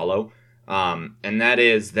to swallow. And that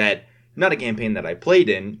is that not a campaign that I played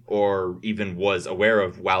in or even was aware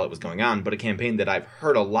of while it was going on, but a campaign that I've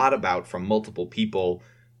heard a lot about from multiple people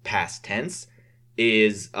past tense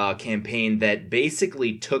is a campaign that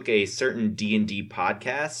basically took a certain D&D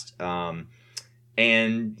podcast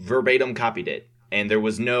and verbatim copied it. And there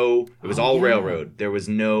was it was all Railroad. There was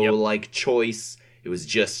no like choice. It was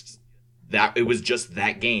just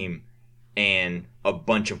that game and a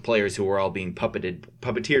bunch of players who were all being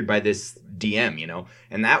puppeteered by this DM, you know?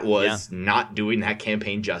 And that was not doing that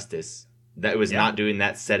campaign justice. That was not doing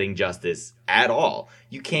that setting justice at all.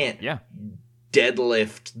 You can't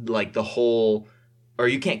deadlift like the whole, or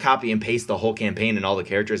you can't copy and paste the whole campaign and all the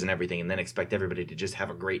characters and everything and then expect everybody to just have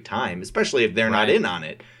a great time, especially if they're not in on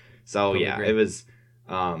it. So totally agree. It was,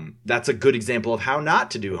 that's a good example of how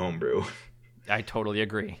not to do homebrew. I totally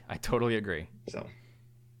agree. So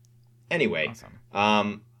anyway,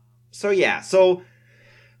 awesome. So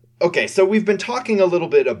we've been talking a little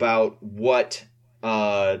bit about what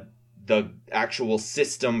the actual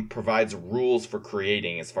system provides rules for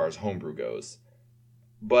creating as far as homebrew goes.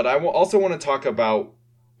 But I also want to talk about,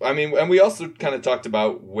 and we also kind of talked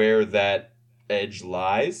about where that edge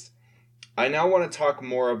lies. I now want to talk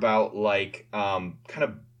more about like kind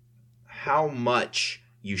of how much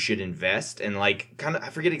you should invest, and like kind of, I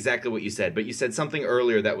forget exactly what you said, but you said something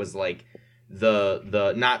earlier that was like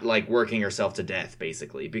the not like working yourself to death,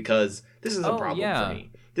 basically, because this is a problem for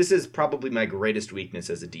me. This is probably my greatest weakness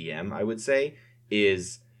as a DM, I would say,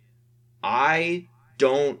 is I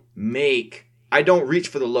don't reach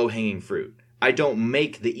for the low-hanging fruit. I don't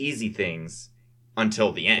make the easy things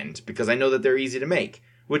until the end, because I know that they're easy to make,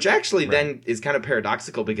 which actually then is kind of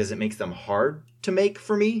paradoxical because it makes them hard to make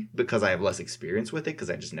for me because I have less experience with it because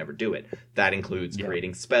I just never do it. That includes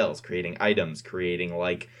creating spells, creating items, creating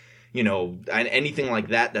like, you know, anything like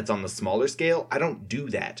that that's on the smaller scale. I don't do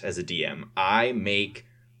that as a DM. I make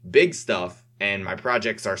big stuff, and my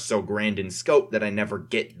projects are so grand in scope that I never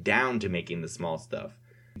get down to making the small stuff.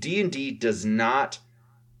 D&D does not...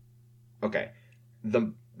 Okay,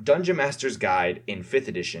 the Dungeon Master's Guide in 5th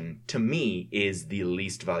edition, to me, is the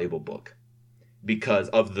least valuable book because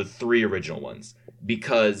of the 3 original ones.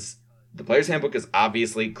 Because the Player's Handbook is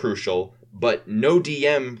obviously crucial, but no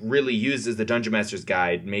DM really uses the Dungeon Master's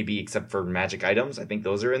Guide, maybe except for magic items. I think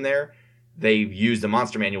those are in there. They use the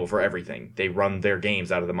monster manual for everything. They run their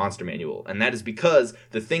games out of the monster manual. And that is because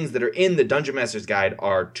the things that are in the Dungeon Master's Guide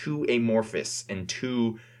are too amorphous and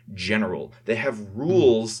too general. They have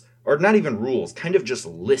rules, or not even rules, kind of just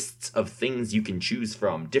lists of things you can choose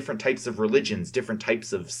from. Different types of religions, different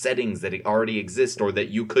types of settings that already exist or that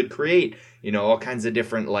you could create. You know, all kinds of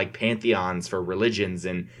different like pantheons for religions.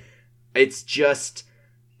 And it's just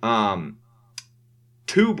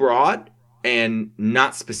too broad and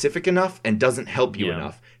not specific enough and doesn't help you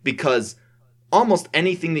enough, because almost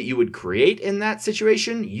anything that you would create in that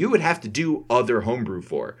situation, you would have to do other homebrew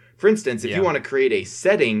for. For instance, if you want to create a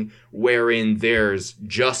setting wherein there's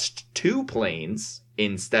just 2 planes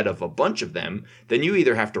instead of a bunch of them, then you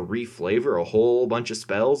either have to reflavor a whole bunch of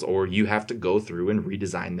spells, or you have to go through and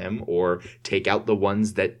redesign them, or take out the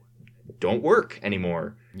ones that don't work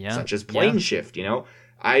anymore, such as plane shift, you know?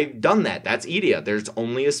 I've done that. That's Edia. There's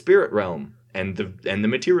only a spirit realm and the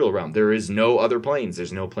material realm. There is no other planes.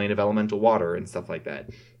 There's no plane of elemental water and stuff like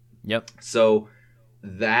that. Yep. So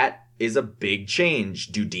that is a big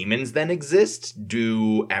change. Do demons then exist?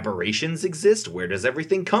 Do aberrations exist? Where does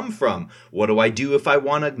everything come from? What do I do if I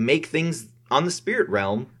want to make things on the spirit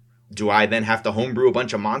realm? Do I then have to homebrew a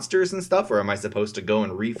bunch of monsters and stuff? Or am I supposed to go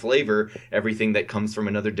and reflavor everything that comes from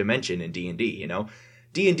another dimension in D&D, you know?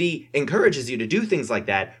 D&D encourages you to do things like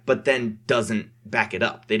that, but then doesn't back it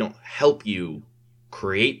up. They don't help you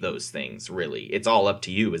create those things, really. It's all up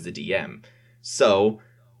to you as a DM. So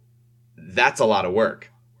that's a lot of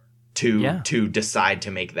work to decide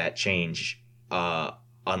to make that change,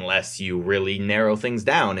 unless you really narrow things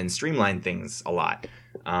down and streamline things a lot.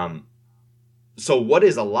 So what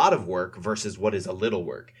is a lot of work versus what is a little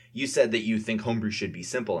work? You said that you think homebrew should be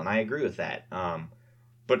simple, and I agree with that.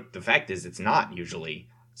 But the fact is, it's not usually.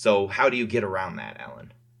 So how do you get around that,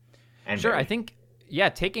 Alan? And sure, Barry? I think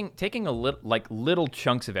taking a little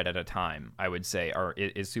chunks of it at a time, I would say,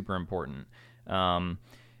 is super important.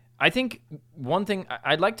 I think one thing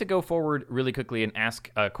I'd like to go forward really quickly and ask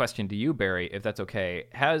a question to you, Barry, if that's okay.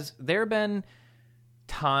 Has there been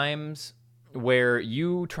times where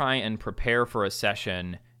you try and prepare for a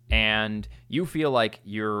session and you feel like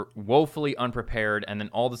you're woefully unprepared, and then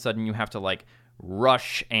all of a sudden you have to like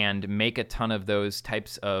rush and make a ton of those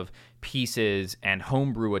types of pieces and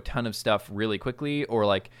homebrew a ton of stuff really quickly? Or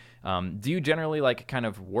like, do you generally like kind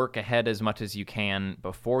of work ahead as much as you can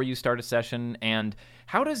before you start a session? And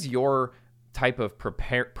how does your type of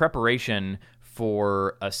preparation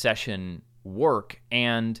for a session work?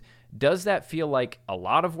 And does that feel like a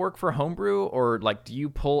lot of work for homebrew, or like do you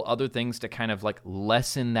pull other things to kind of like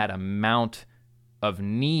lessen that amount of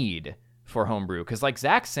need for homebrew? Because like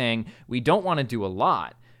Zach's saying, we don't want to do a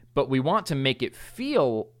lot, but we want to make it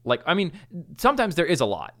feel like, I mean, sometimes there is a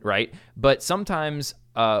lot, right? But sometimes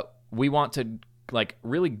we want to like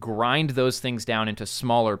really grind those things down into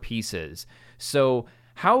smaller pieces. So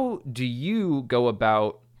how do you go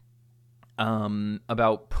about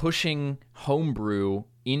pushing homebrew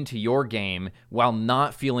into your game while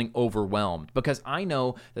not feeling overwhelmed? Because I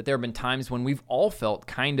know that there have been times when we've all felt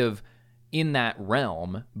kind of in that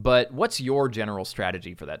realm, but what's your general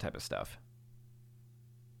strategy for that type of stuff?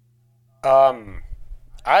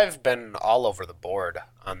 I've been all over the board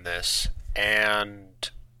on this,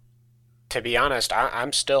 and to be honest,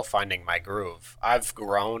 I'm still finding my groove. I've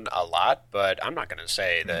grown a lot, but I'm not going to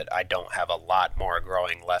say that I don't have a lot more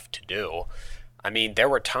growing left to do. I mean, there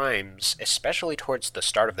were times, especially towards the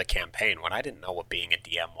start of the campaign, when I didn't know what being a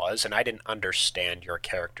DM was, and I didn't understand your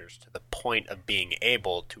characters to the point of being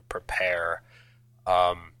able to prepare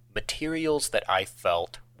materials that I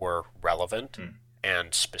felt were relevant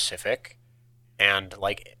and specific and,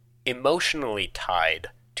 like, emotionally tied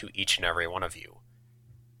to each and every one of you.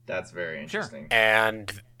 That's very interesting. Sure.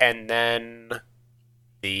 And then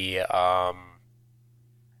the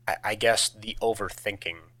I guess the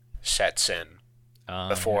overthinking sets in.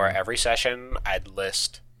 Before every session, I'd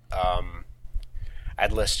list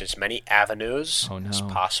as many avenues as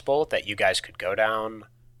possible that you guys could go down.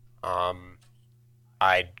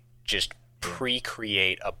 I'd just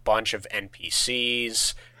pre-create a bunch of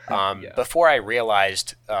NPCs. Before I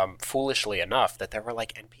realized, foolishly enough, that there were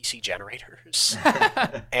like NPC generators,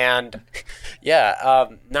 and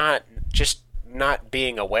not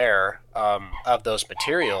being aware of those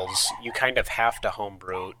materials, you kind of have to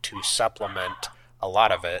homebrew to supplement a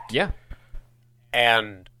lot of it. Yeah,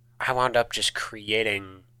 and I wound up just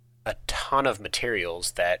creating a ton of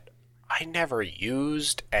materials that I never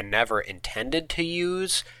used and never intended to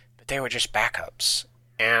use, but they were just backups,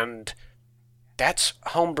 and that's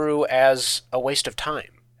homebrew as a waste of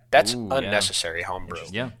time. That's unnecessary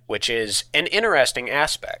homebrew, which is an interesting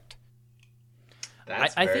aspect.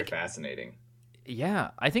 That's very fascinating. Yeah,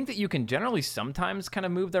 I think that you can generally sometimes kind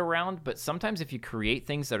of move that around, but sometimes if you create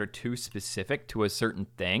things that are too specific to a certain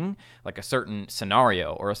thing, like a certain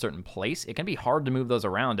scenario or a certain place, it can be hard to move those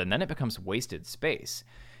around, and then it becomes wasted space.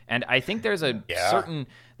 And I think there's a certain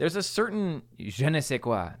je ne sais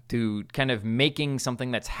quoi to kind of making something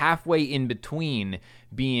that's halfway in between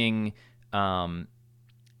being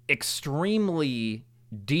extremely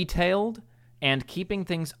detailed and keeping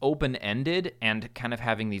things open-ended and kind of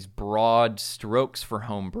having these broad strokes for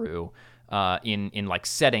homebrew in like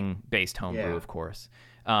setting-based homebrew, of course.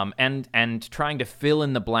 And trying to fill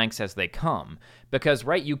in the blanks as they come. Because,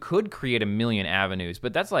 right, you could create a million avenues,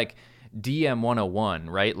 but that's like DM 101,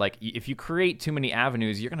 right? Like, if you create too many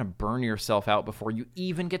avenues, you're going to burn yourself out before you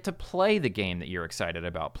even get to play the game that you're excited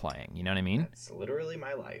about playing. You know what I mean? That's literally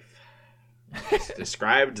my life. It's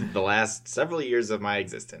described the last several years of my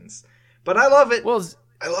existence. But I love it. Well,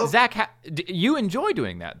 Zach, you enjoy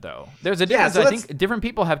doing that, though. There's a difference. I think different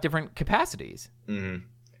people have different capacities. Mm-hmm.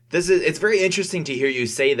 It's very interesting to hear you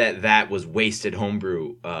say that was wasted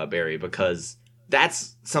homebrew, Barry, because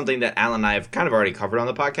that's something that Alan and I have kind of already covered on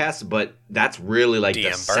the podcast, but that's really like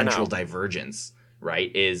the central divergence,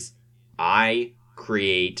 right? Is I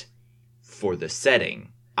create for the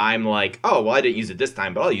setting. I'm like, oh, well, I didn't use it this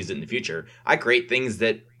time, but I'll use it in the future. I create things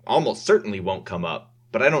that almost certainly won't come up.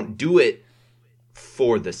 But I don't do it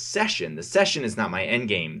for the session. The session is not my end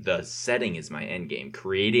game. The setting is my end game.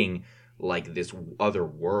 Creating like this other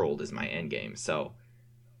world is my end game. So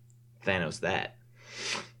Thanos that.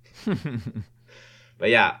 But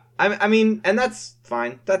yeah, I mean, and that's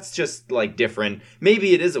fine. That's just like different.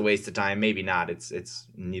 Maybe it is a waste of time. Maybe not. It's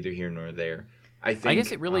neither here nor there. I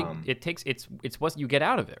guess it really it's what you get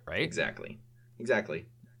out of it, right? Exactly.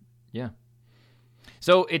 Yeah.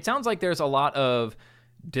 So it sounds like there's a lot of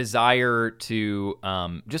desire to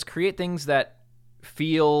just create things that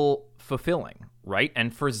feel fulfilling, right?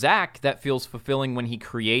 And for Zach, that feels fulfilling when he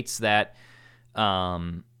creates that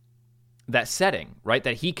that setting, right?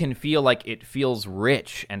 That he can feel like it feels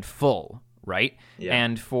rich and full, right? Yeah.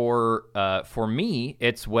 And for me,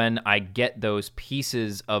 it's when I get those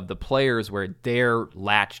pieces of the players where they're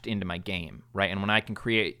latched into my game, right? And when I can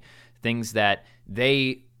create things that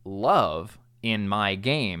they love in my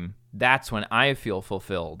game, that's when I feel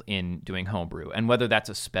fulfilled in doing homebrew. And whether that's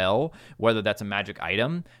a spell, whether that's a magic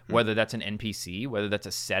item, whether that's an NPC, whether that's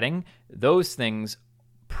a setting, those things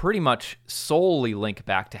pretty much solely link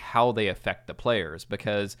back to how they affect the players.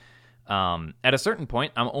 Because at a certain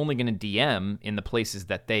point, I'm only going to DM in the places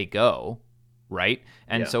that they go, right?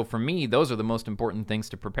 And so for me, those are the most important things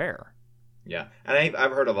to prepare. Yeah, and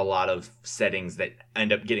I've heard of a lot of settings that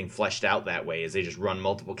end up getting fleshed out that way, is they just run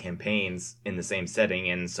multiple campaigns in the same setting,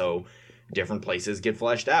 and so different places get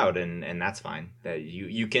fleshed out, and that's fine. That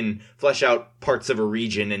you can flesh out parts of a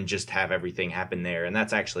region and just have everything happen there, and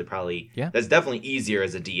that's actually probably that's definitely easier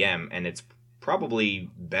as a DM, and it's probably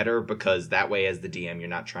better because that way as the DM you're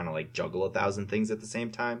not trying to like juggle 1,000 things at the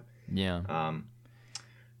same time. Yeah.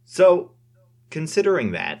 So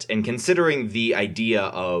considering that, and considering the idea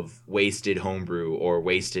of wasted homebrew or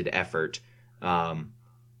wasted effort,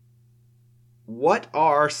 what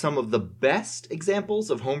are some of the best examples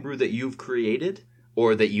of homebrew that you've created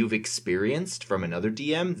or that you've experienced from another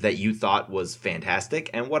DM that you thought was fantastic?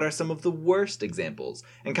 And what are some of the worst examples?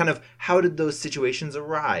 And kind of how did those situations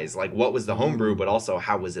arise? Like, what was the homebrew, but also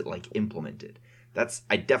how was it like implemented?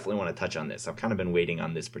 I definitely want to touch on this. I've kind of been waiting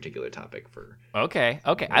on this particular topic for. Okay.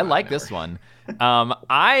 I like this one.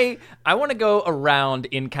 I want to go around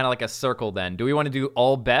in kind of like a circle then. Do we want to do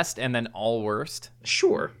all best and then all worst?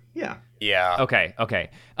 Sure. Yeah. Yeah. Okay.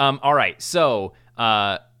 All right. So,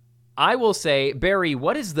 I will say, Barry,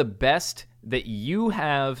 what is the best that you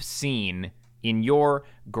have seen in your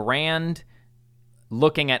grand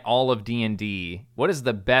looking at all of D&D? What is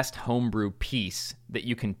the best homebrew piece that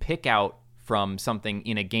you can pick out from something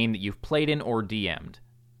in a game that you've played in or DM'd?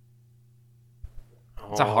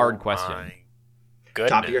 It's a hard question. My goodness.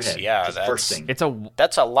 Top of your head. Yeah, just first thing.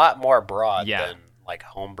 That's a lot more broad Yeah. than like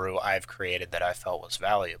homebrew I've created that I felt was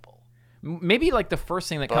valuable. Maybe like the first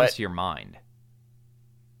thing that comes to your mind.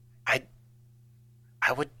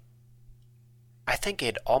 I think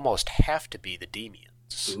it'd almost have to be the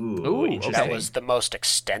Demians. Ooh, interesting. That was the most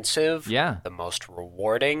extensive, Yeah. the most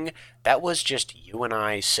rewarding. That was just you and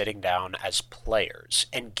I sitting down as players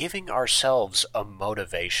and giving ourselves a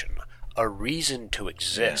motivation, a reason to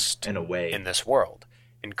exist in a way in this world,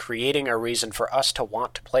 and creating a reason for us to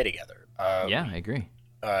want to play together. I agree.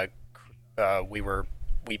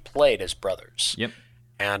 We played as brothers. Yep.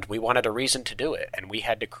 And we wanted a reason to do it, and we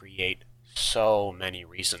had to create so many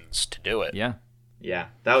reasons to do it. Yeah. Yeah,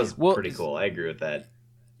 that was pretty cool. I agree with that.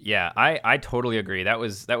 Yeah, I totally agree. That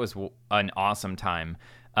was an awesome time.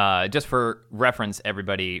 Just for reference,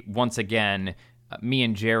 everybody, once again, me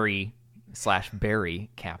and Jerry /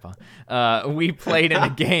 Barry Kappa, we played in a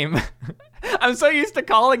game. I'm so used to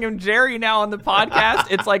calling him Jerry now on the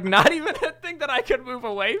podcast. It's like not even a thing that I could move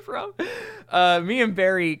away from. Me and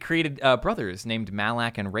Barry created brothers named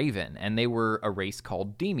Malak and Raven, and they were a race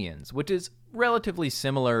called Demians, which is relatively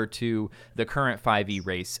similar to the current 5e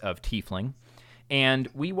race of Tiefling. And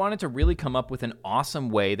we wanted to really come up with an awesome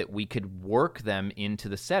way that we could work them into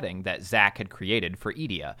the setting that Zach had created for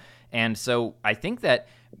Edia. And so I think that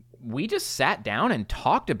we just sat down and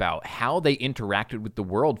talked about how they interacted with the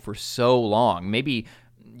world for so long. Maybe,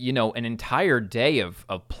 an entire day of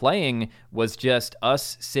playing was just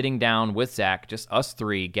us sitting down with Zach, just us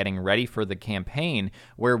three getting ready for the campaign,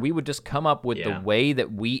 where we would just come up with the way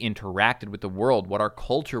that we interacted with the world, what our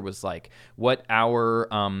culture was like, what our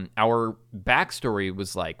backstory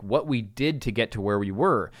was like, what we did to get to where we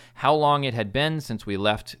were, how long it had been since we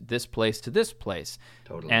left this place to this place,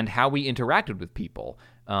 totally. And how we interacted with people.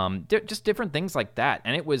 Just different things like that.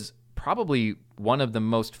 And it was probably one of the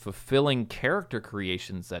most fulfilling character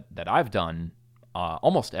creations that I've done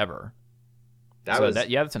almost ever.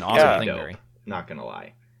 That's an awesome thing, dope. Barry. Not gonna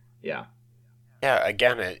lie. Yeah. Yeah,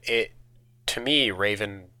 again, it to me,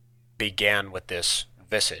 Raven began with this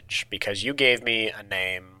visage because you gave me a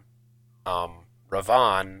name,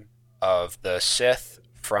 Ravan of the Sith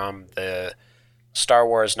from the Star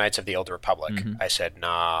Wars Knights of the Old Republic. Mm-hmm. I said,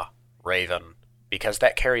 nah, Raven, because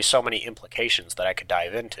that carries so many implications that I could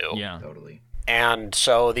dive into. Yeah, Totally. And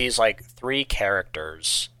so these like three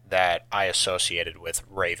characters that I associated with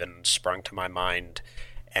Raven sprung to my mind,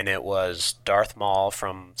 and it was Darth Maul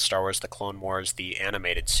from Star Wars The Clone Wars, the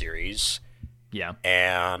animated series. Yeah.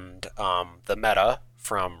 And the meta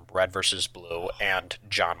from Red vs. Blue and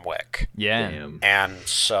John Wick. Yeah. Damn. And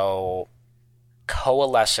so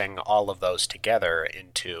coalescing all of those together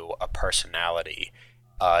into a personality,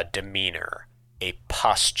 a demeanor, a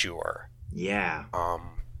posture. Yeah.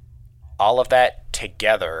 All of that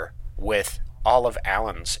together with all of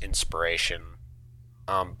Alan's inspiration,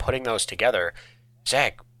 putting those together,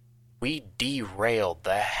 Zach, we derailed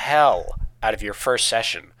the hell out of your first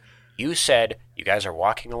session. You said you guys are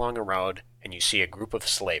walking along a road and you see a group of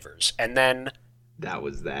slavers, and then that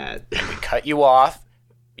was that. we cut you off.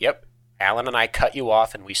 Yep, Alan and I cut you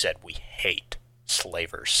off, and we said we hate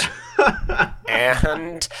slavers,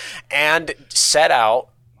 and set out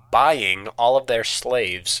buying all of their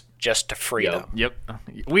slaves just to free them. Yep.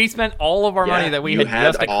 We spent all of our money that we had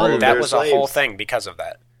just accrued. That was a whole thing because of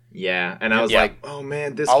that. Yeah, and I was like, oh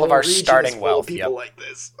man, this all whole of our region starting is full wealth, of people like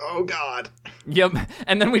this. Oh god. Yep.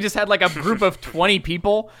 And then we just had like a group of 20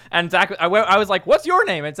 people, and Zach, I was like, "What's your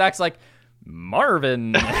name?" And Zach's like,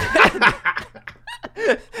 "Marvin."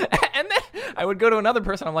 And then I would go to another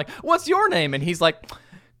person. I'm like, "What's your name?" And he's like,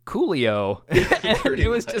 "Coolio." And it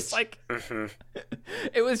was just like,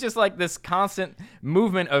 it was just like this constant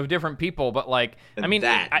movement of different people. But like, And I mean,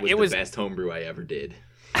 it was the best homebrew I ever did.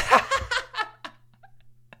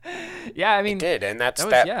 Yeah, I mean, It did, and that's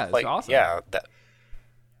it's awesome.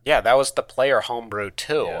 That was the player homebrew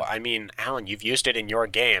too. Yeah. I mean, Alan, you've used it in your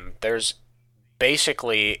game. There's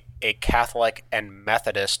basically a Catholic and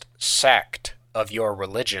Methodist sect of your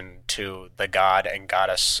religion to the god and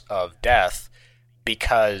goddess of death,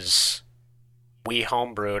 because we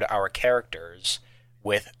homebrewed our characters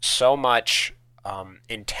with so much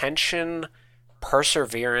intention,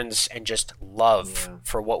 perseverance, and just love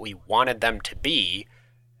for what we wanted them to be,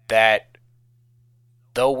 that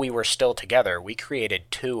though we were still together, we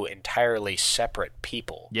created two entirely separate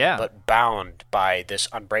people, but bound by this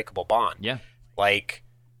unbreakable bond. Yeah. Like,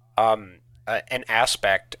 an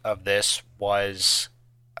aspect of this was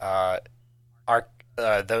the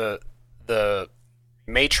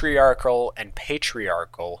matriarchal and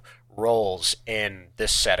patriarchal roles in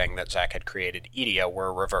this setting that Zach had created, Edia,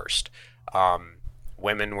 were reversed.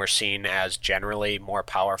 Women were seen as generally more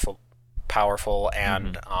powerful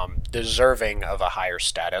and deserving of a higher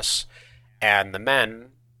status, and the men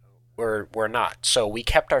were not. So we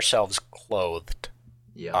kept ourselves clothed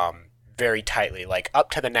very tightly, like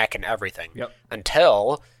up to the neck and everything,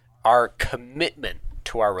 until our commitment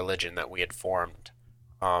to our religion that we had formed.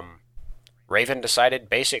 Raven decided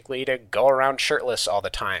basically to go around shirtless all the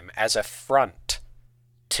time as a front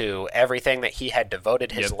to everything that he had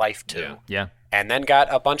devoted his life to. And then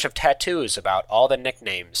got a bunch of tattoos about all the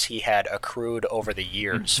nicknames he had accrued over the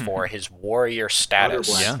years for his warrior status.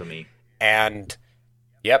 Utter blasphemy. And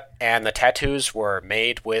the tattoos were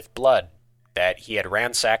made with blood that he had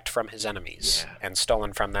ransacked from his enemies and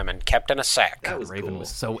stolen from them and kept in a sack. That was Raven cool. was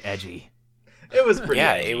so edgy. It was pretty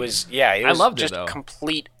edgy. It was I loved just it, though.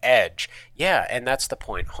 complete edge. Yeah, and that's the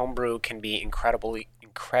point. Homebrew can be incredibly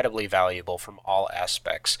valuable from all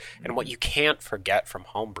aspects. And what you can't forget from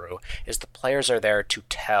homebrew is the players are there to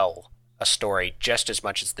tell a story just as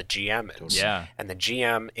much as the GM is. Yeah. And the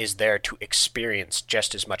GM is there to experience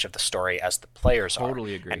just as much of the story as the players are.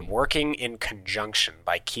 Totally agree. And working in conjunction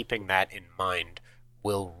by keeping that in mind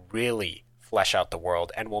will really flesh out the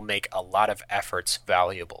world and will make a lot of efforts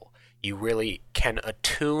valuable. You really can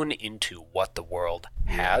attune into what the world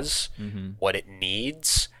has, what it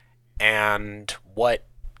needs, and what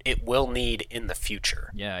it will need in the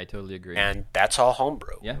future. Yeah, I totally agree. And that's all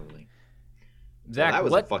homebrew. Yeah. Totally. Zach, Well,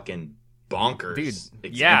 that was a fucking bonkers example.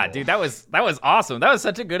 Yeah, dude, that was awesome. That was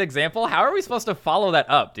such a good example. How are we supposed to follow that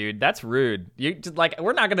up, dude? That's rude. You just, like,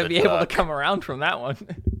 we're not going to be able to come around from that one.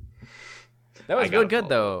 That was really good,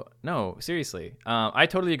 though. No, seriously. I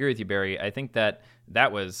totally agree with you, Barry. I think that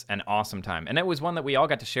was an awesome time. And it was one that we all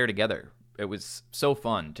got to share together. It was so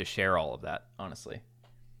fun to share all of that, honestly.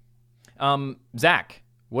 Zach,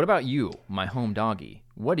 what about you, my home doggy?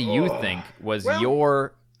 What do you think was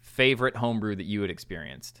your favorite homebrew that you had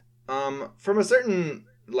experienced? From a certain,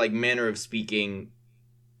 like, manner of speaking,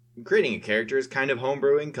 creating a character is kind of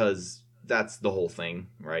homebrewing, because that's the whole thing,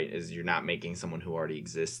 right? Is you're not making someone who already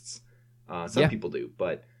exists. Some people do,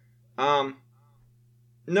 but no,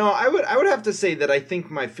 I would have to say that I think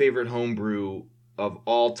my favorite homebrew of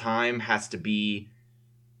all time has to be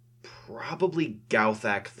probably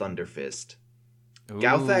Gauthak Thunderfist. Ooh.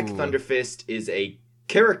 Gauthak Thunderfist is a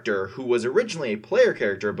character who was originally a player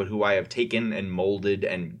character, but who I have taken and molded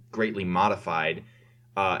and greatly modified,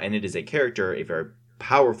 and it is a character, a very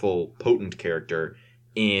powerful, potent character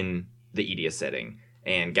in the Edia setting.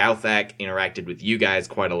 And Gauthak interacted with you guys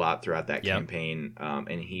quite a lot throughout that campaign,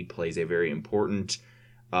 and he plays a very important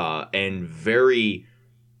and very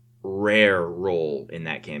rare role in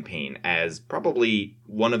that campaign as probably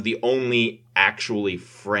one of the only actually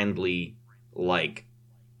friendly, like,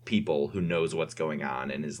 people who knows what's going on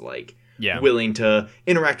and is, like, willing to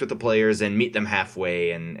interact with the players and meet them halfway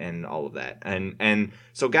and all of that. And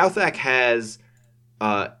so Gauthak has...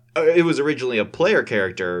 it was originally a player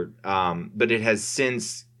character, but it has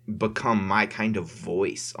since become my kind of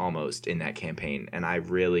voice almost in that campaign. And I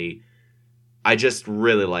just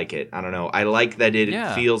really like it. I don't know. I like that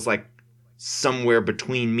it feels like somewhere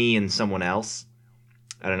between me and someone else.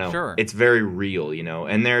 I don't know. Sure. It's very real, you know.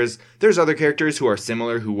 And there's other characters who are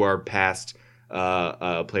similar, who are past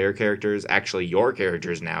player characters. Actually, your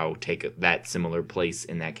characters now take that similar place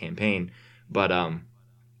in that campaign. But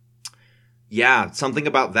yeah, something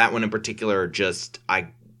about that one in particular, just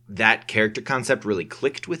that character concept really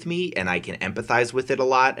clicked with me, and I can empathize with it a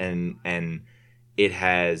lot, and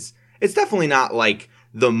it's definitely not like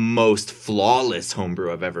the most flawless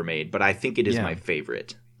homebrew I've ever made, but I think it is my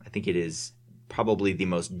favorite. I think it is probably the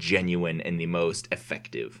most genuine and the most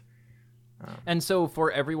effective. And so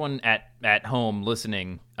for everyone at home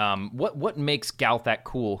listening, what makes Galthak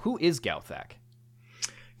cool? Who is Galthak?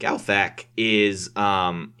 Galthak is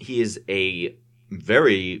he is a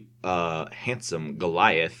very handsome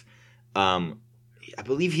Goliath. I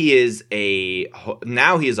believe he is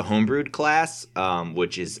now he is a homebrewed class,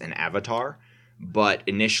 which is an avatar. But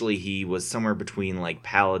initially he was somewhere between like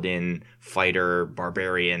paladin, fighter,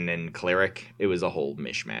 barbarian, and cleric. It was a whole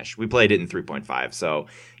mishmash. We played it in 3.5, so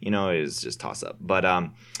it was just toss up. But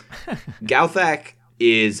Galthak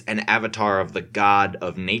is an avatar of the god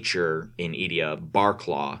of nature in Edia,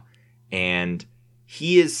 Barclaw, and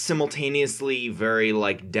he is simultaneously very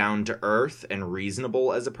like down to earth and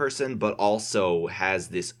reasonable as a person, but also has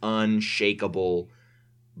this unshakable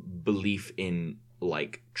belief in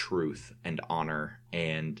like truth and honor,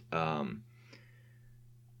 and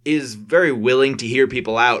is very willing to hear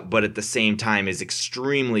people out, but at the same time is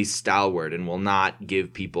extremely stalwart and will not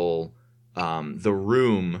give people the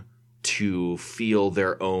room to feel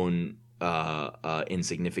their own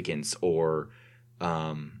insignificance or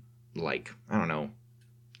like, I don't know,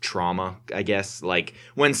 trauma, I guess. Like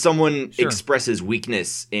when someone expresses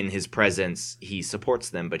weakness in his presence, he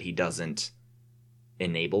supports them, but he doesn't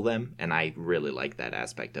enable them, and I really like that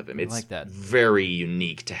aspect of him. It's like that. Very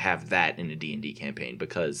unique to have that in a D&D campaign,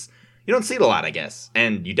 because you don't see it a lot, I guess,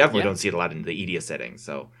 and you definitely don't see it a lot in the Edia setting,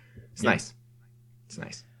 so it's nice. It's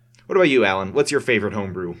nice. What about you, Alan? What's your favorite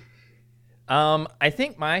homebrew? I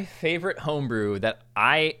think my favorite homebrew that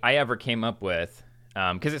I ever came up with,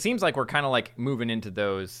 because it seems like we're kind of like moving into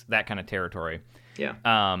that kind of territory. Yeah.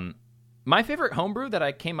 My favorite homebrew that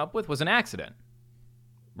I came up with was an accident,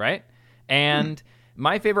 right? And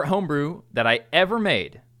my favorite homebrew that I ever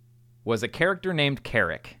made was a character named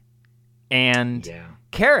Carrick. And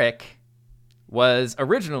Carrick was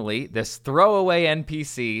originally this throwaway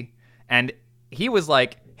NPC, and he was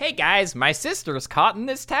like, hey guys, my sister's caught in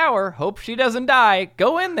this tower. Hope she doesn't die.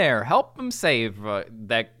 Go in there. Help them save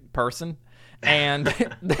that person. And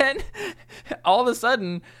then all of a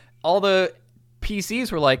sudden, all the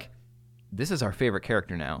PCs were like, this is our favorite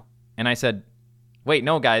character now. And I said, wait,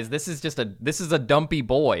 no, guys, this is a dumpy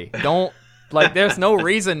boy. Don't, like, there's no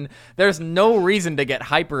reason to get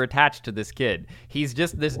hyper attached to this kid. He's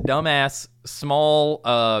just this dumbass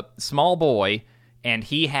small boy, and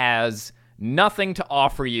he has nothing to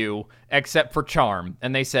offer you except for charm.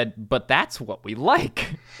 And they said, but that's what we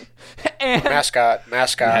like. And mascot.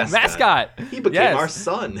 He became our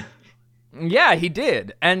son. Yeah, he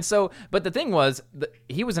did. And so, but the thing was,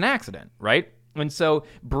 he was an accident, right? And so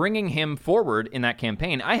bringing him forward in that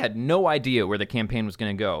campaign, I had no idea where the campaign was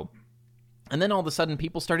going to go. And then all of a sudden,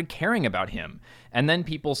 people started caring about him. And then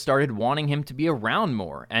people started wanting him to be around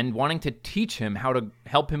more and wanting to teach him how to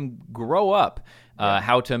help him grow up,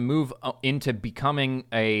 how to move into becoming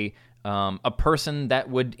a person that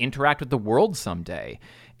would interact with the world someday.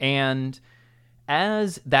 And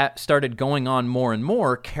as that started going on more and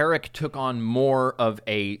more, Carrick took on more of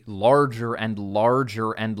a larger and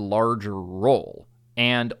larger and larger role.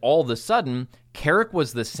 And all of a sudden, Carrick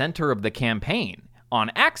was the center of the campaign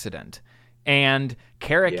on accident. And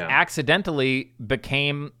Carrick accidentally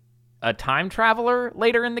became a time traveler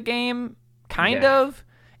later in the game, kind of.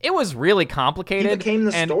 It was really complicated. He became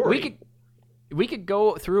the story. We could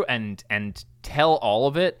go through and tell all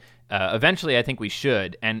of it. Eventually, I think we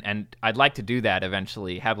should, and I'd like to do that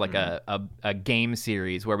eventually, have like a game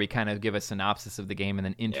series where we kind of give a synopsis of the game and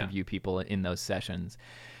then interview people in those sessions.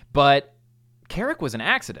 But Carrick was an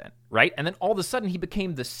accident, right? And then all of a sudden, he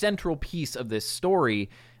became the central piece of this story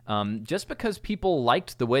just because people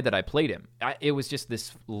liked the way that I played him. It was just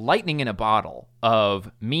this lightning in a bottle of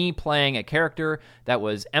me playing a character that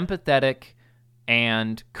was empathetic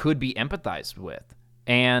and could be empathized with.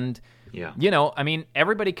 And I mean,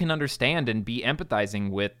 everybody can understand and be empathizing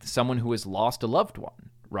with someone who has lost a loved one,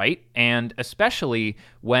 right? And especially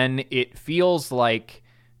when it feels like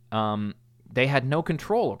they had no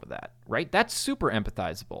control over that, right? That's super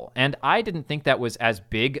empathizable. And I didn't think that was as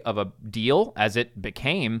big of a deal as it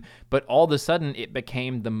became, but all of a sudden it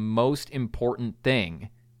became the most important thing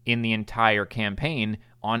in the entire campaign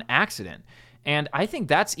on accident. And I think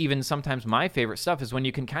that's even sometimes my favorite stuff, is when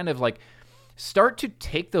you can kind of like start to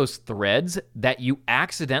take those threads that you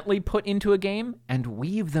accidentally put into a game and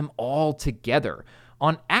weave them all together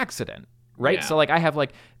on accident, right? Yeah. So like I have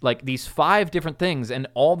like these 5 different things, and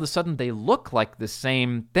all of a sudden they look like the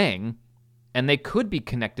same thing, and they could be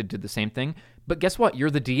connected to the same thing, but guess what?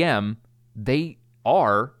 You're the DM. They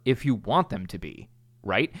are if you want them to be,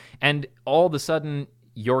 right? And all of a sudden,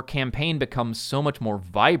 your campaign becomes so much more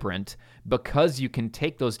vibrant because you can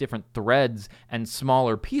take those different threads and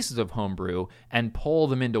smaller pieces of homebrew and pull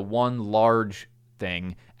them into one large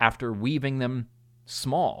thing after weaving them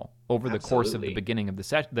small over the course of the beginning of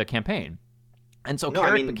the campaign. And so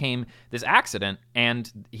Carrick became this accident,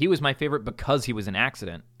 and he was my favorite because he was an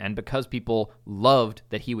accident, and because people loved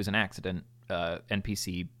that he was an accident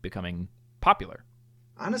NPC becoming popular.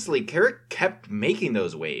 Honestly, Carrick kept making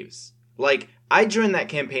those waves. Like, I joined that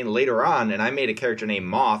campaign later on, and I made a character named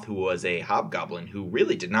Moth, who was a hobgoblin who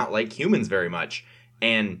really did not like humans very much.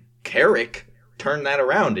 And Carrick turned that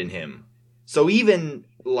around in him. So even,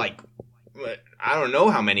 like, I don't know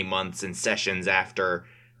how many months and sessions after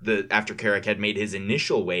Carrick had made his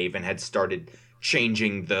initial wave and had started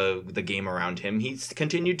changing the game around him, he's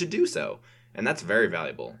continued to do so. And that's very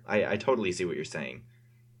valuable. I totally see what you're saying.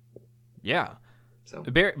 Yeah. So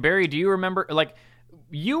Barry, do you remember, like,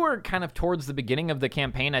 you were kind of towards the beginning of the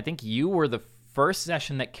campaign. I think you were the first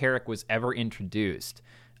session that Carrick was ever introduced.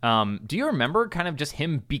 Do you remember kind of just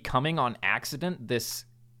him becoming on accident this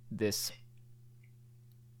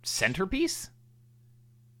centerpiece?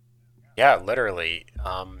 Yeah, literally.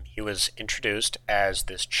 He was introduced as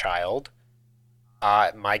this child.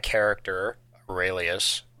 My character,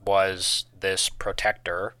 Aurelius, was this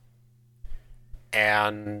protector.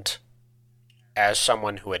 And as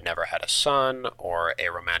someone who had never had a son or a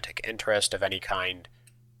romantic interest of any kind,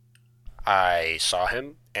 I saw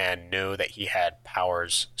him and knew that he had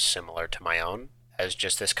powers similar to my own, as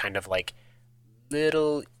just this kind of like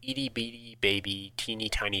little itty-bitty baby, teeny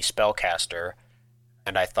tiny spellcaster.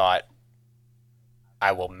 And I thought,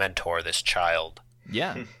 I will mentor this child.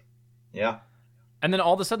 Yeah. Yeah. And then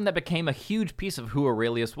all of a sudden that became a huge piece of who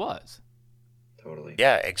Aurelius was. Totally.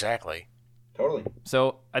 Yeah, exactly. Totally.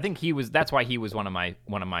 So I think that's why he was one of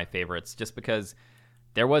my favorites, just because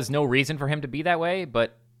there was no reason for him to be that way,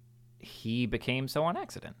 but he became so on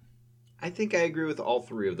accident. I think I agree with all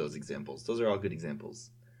three of those examples. Those are all good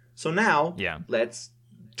examples. So now, let's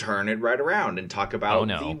turn it right around and talk about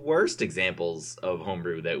the worst examples of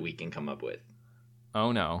homebrew that we can come up with.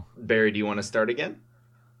 Oh no. Barry, do you want to start again?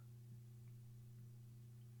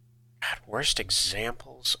 God, worst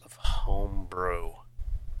examples of homebrew.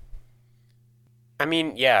 I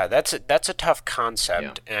mean, yeah, that's a tough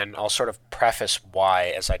concept, and I'll sort of preface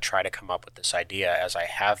why as I try to come up with this idea, as I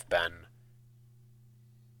have been.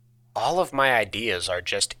 All of my ideas are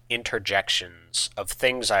just interjections of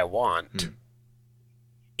things I want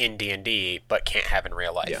in D&D, but can't have in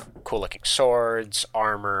real life. Yeah. Cool-looking swords,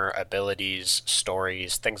 armor, abilities,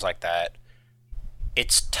 stories, things like that.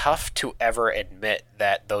 It's tough to ever admit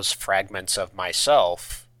that those fragments of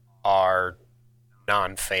myself are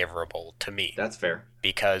non-favorable to me. That's fair.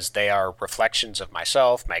 Because they are reflections of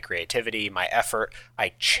myself, my creativity, my effort.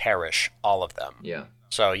 I cherish all of them. Yeah.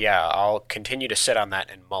 So yeah, I'll continue to sit on that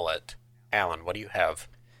and mull it. Alan, what do you have?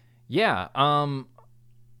 Yeah,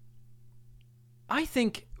 I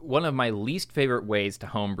think one of my least favorite ways to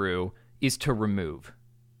homebrew is to remove.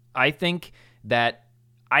 I think that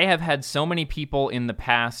I have had so many people in the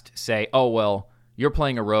past say, "Oh well, you're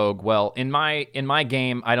playing a rogue. Well, in my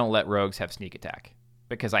game, I don't let rogues have sneak attack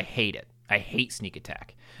because I hate it. I hate sneak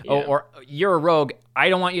attack." Yeah. Or you're a rogue. I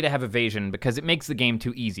don't want you to have evasion because it makes the game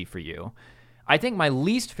too easy for you. I think my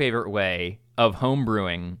least favorite way of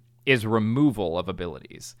homebrewing is removal of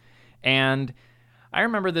abilities. And I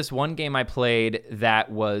remember this one game I played that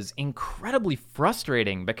was incredibly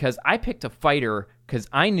frustrating because I picked a fighter because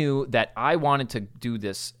I knew that I wanted to do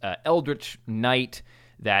this Eldritch Knight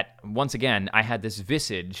that, once again, I had this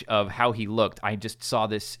visage of how he looked. I just saw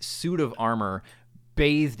this suit of armor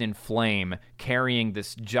bathed in flame carrying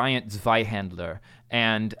this giant Zweihandler,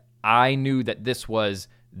 and I knew that this was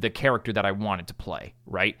the character that I wanted to play,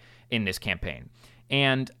 right, in this campaign.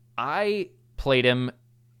 And I played him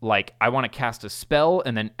like I want to cast a spell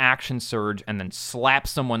and then action surge and then slap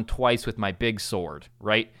someone twice with my big sword,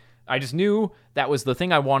 right? I just knew that was the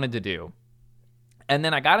thing I wanted to do. And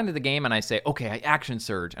then I got into the game and I say, okay, I action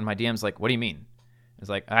surge. And my DM's like, what do you mean? It's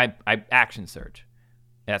like, I action surge.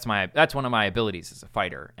 That's one of my abilities as a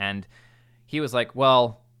fighter. And he was like,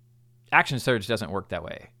 well, action surge doesn't work that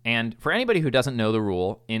way. And for anybody who doesn't know the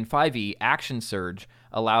rule, in 5e, action surge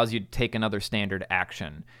allows you to take another standard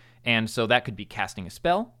action. And so that could be casting a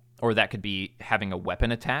spell, or that could be having a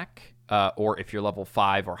weapon attack, or if you're level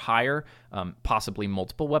 5 or higher, possibly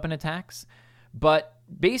multiple weapon attacks. But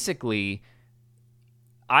basically,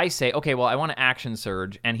 I say, okay, well, I want to action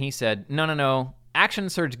surge. And he said, no. Action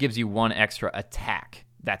surge gives you one extra attack.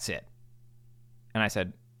 That's it. And I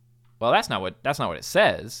said, well, that's not what it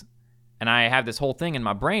says. And I have this whole thing in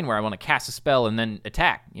my brain where I want to cast a spell and then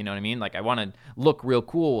attack. You know what I mean? Like, I want to look real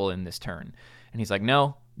cool in this turn. And he's like,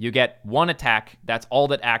 no, you get one attack. That's all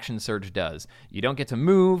that action surge does. You don't get to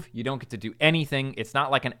move. You don't get to do anything. It's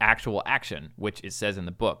not like an actual action, which it says in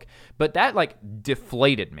the book. But that, like,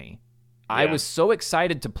 deflated me. Yeah. I was so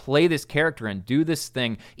excited to play this character and do this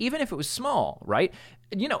thing, even if it was small, right?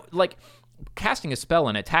 You know, like, casting a spell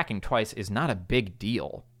and attacking twice is not a big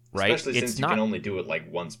deal. Right? Especially since you can only do it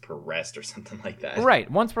like once per rest or something like that.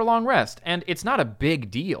 Right, once per long rest. And it's not a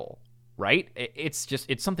big deal, right? It's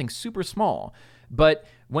something super small. But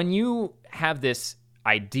when you have this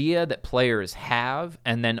idea that players have,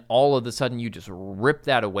 and then all of a sudden you just rip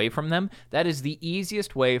that away from them, that is the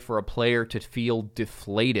easiest way for a player to feel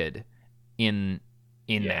deflated in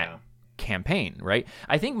that campaign, right?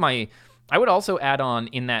 I think I would also add on,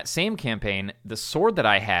 in that same campaign, the sword that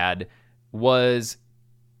I had was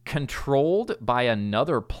controlled by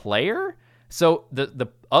another player. So the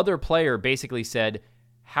other player basically said,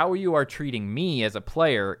 how you are treating me as a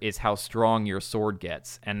player is how strong your sword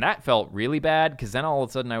gets. And that felt really bad, because then all of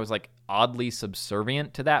a sudden I was like oddly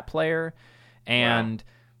subservient to that player, and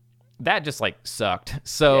that just like sucked.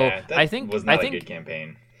 So I think was not a good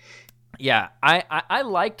campaign. Yeah, I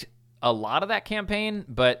liked a lot of that campaign,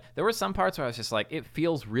 but there were some parts where I was just like, it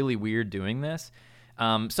feels really weird doing this.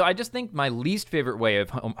 So I just think my least favorite way of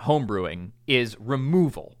homebrewing is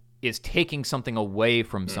removal, is taking something away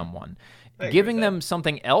from someone. Giving them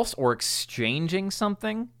something else or exchanging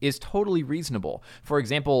something is totally reasonable. For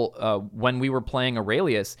example, when we were playing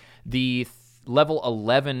Aurelius, the level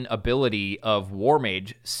 11 ability of War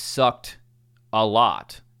Mage sucked a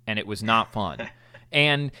lot, and it was not fun.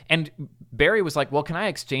 And Barry was like, well, can I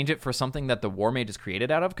exchange it for something that the War Mage is created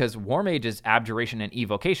out of? Because War Mage is Abjuration and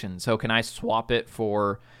Evocation, so can I swap it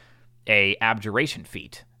for a Abjuration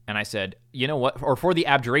feat? And I said, you know what? Or for the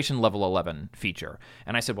Abjuration level 11 feature.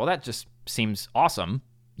 And I said, well, that just seems awesome.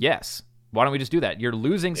 Yes. Why don't we just do that? You're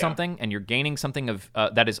losing something, and you're gaining something of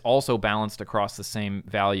that is also balanced across the same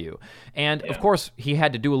value. And, of course, he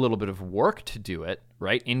had to do a little bit of work to do it,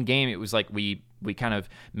 right? In-game, it was like we kind of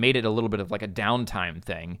made it a little bit of like a downtime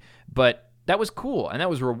thing. But that was cool, and that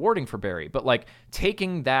was rewarding for Barry. But, like,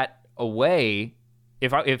 taking that away,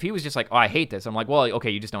 if he was just like, oh, I hate this, I'm like, well, okay,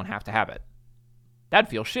 you just don't have to have it. That'd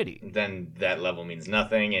feel shitty. Then that level means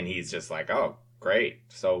nothing, and he's just like, oh, great.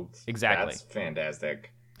 So exactly. That's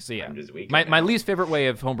fantastic. So yeah, my least favorite way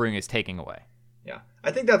of homebrewing is taking away. Yeah,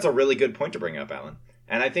 I think that's a really good point to bring up, Alan.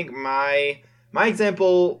 And I think my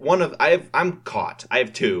example, I'm caught. I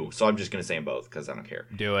have two, so I'm just gonna say them both because I don't care.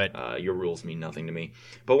 Do it. Your rules mean nothing to me.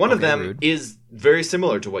 But one of them is very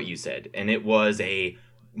similar to what you said, and it was a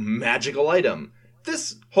magical item.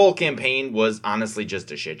 This whole campaign was honestly just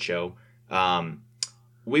a shit show.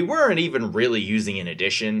 We weren't even really using an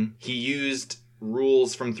edition. He used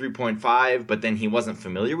rules from 3.5, but then he wasn't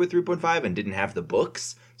familiar with 3.5 and didn't have the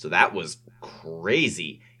books, so that was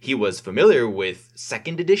crazy. He was familiar with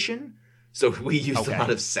 2nd edition, so we used a lot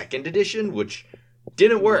of 2nd edition, which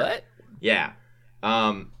didn't work. What? Yeah.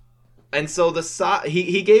 And so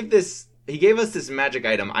he gave us this magic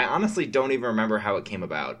item. I honestly don't even remember how it came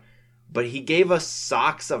about, but he gave us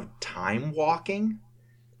socks of time walking.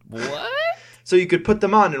 What? So you could put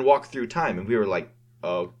them on and walk through time, and we were like,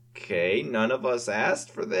 okay, none of us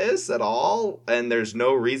asked for this at all, and there's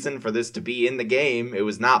no reason for this to be in the game. It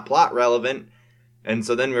was not plot relevant. And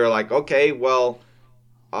so then we were like, okay, well,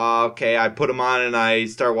 I put them on and I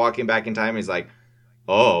start walking back in time. And he's like,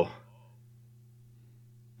 oh.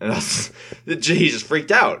 And he just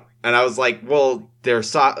freaked out. And I was like, well, they're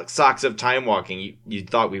socks of time walking. You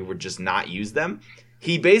thought we would just not use them?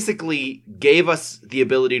 He basically gave us the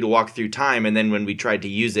ability to walk through time, and then when we tried to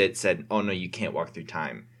use it, said, oh, no, you can't walk through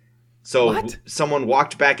time. So someone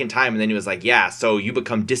walked back in time, and then he was like, yeah, so you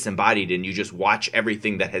become disembodied, and you just watch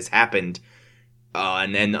everything that has happened,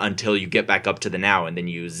 and then until you get back up to the now, and then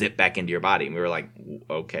you zip back into your body. And we were like,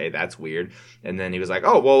 okay, that's weird. And then he was like,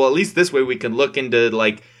 oh, well, at least this way we can look into,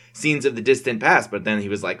 like, scenes of the distant past. But then he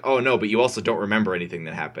was like, oh, no, but you also don't remember anything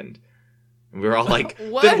that happened. And we were all like,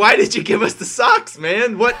 then why did you give us the socks,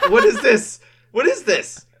 man? What is this? What is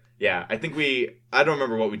this? Yeah, I think I don't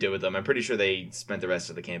remember what we did with them. I'm pretty sure they spent the rest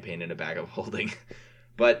of the campaign in a bag of holding.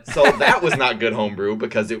 But so that was not good homebrew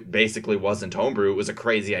because it basically wasn't homebrew. It was a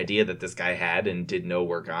crazy idea that this guy had and did no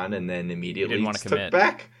work on and then immediately took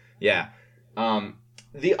back. Yeah.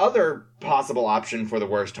 The other possible option for the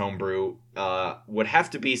worst homebrew would have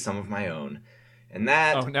to be some of my own. And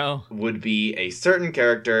that would be a certain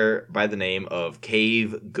character by the name of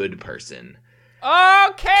Cave Good Person.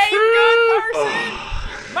 Oh, Cave Good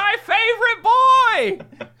Person! My favorite boy!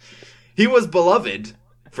 he was beloved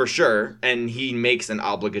for sure, and he makes an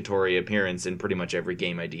obligatory appearance in pretty much every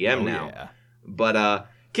game I DM now. Yeah. But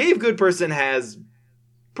Cave Good Person has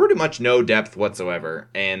pretty much no depth whatsoever,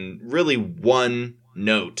 and really one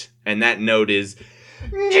note, and that note is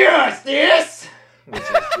justice, which is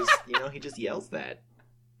just, he just yells that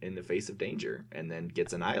in the face of danger, and then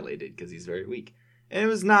gets annihilated because he's very weak. And it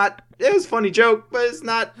was a funny joke, but it's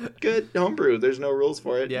not good homebrew. There's no rules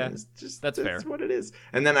for it. Yeah, that's fair. That's what it is.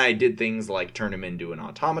 And then I did things like turn him into an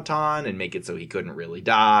automaton and make it so he couldn't really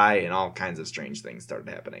die, and all kinds of strange things started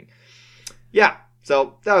happening. Yeah,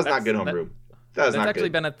 so that was not good homebrew. That's actually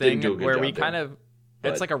been a thing where we kind of,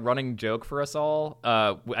 it's like a running joke for us all.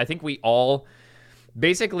 I think we all,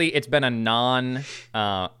 basically it's been a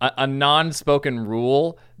non-spoken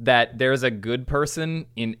rule that there's a good person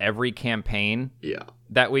in every campaign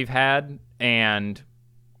that we've had, and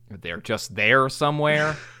they're just there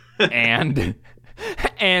somewhere, and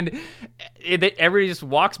everybody just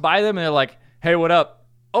walks by them and they're like, hey, what up?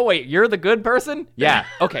 Oh, wait, you're the good person? Yeah,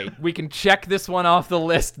 okay, we can check this one off the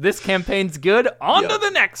list. This campaign's good. On to the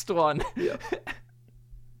next one.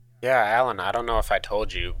 Yeah, Alan, I don't know if I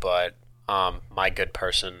told you, but my good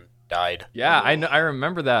person died. Yeah, I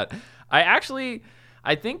remember that.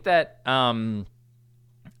 I think that I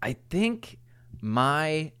think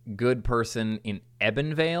my good person in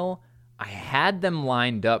Ebonvale, I had them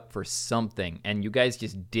lined up for something, and you guys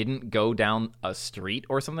just didn't go down a street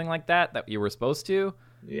or something like that you were supposed to.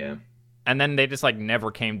 Yeah. And then they just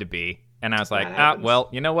never came to be. And I was like, well,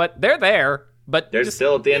 you know what? They're there, but they're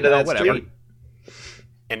still at the end of that street.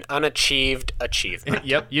 An unachieved achievement.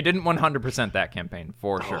 Yep, you didn't 100% that campaign,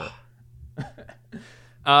 for sure.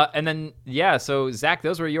 And then, so Zach,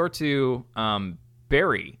 those were your two.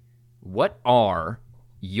 Barry, what are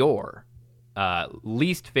your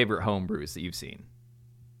least favorite homebrews that you've seen?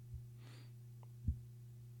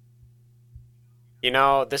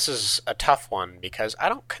 This is a tough one because I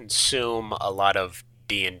don't consume a lot of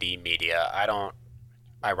D&D media.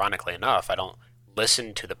 Ironically enough, I don't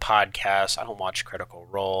listen to the podcast. I don't watch Critical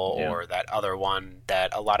Role or that other one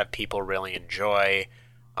that a lot of people really enjoy.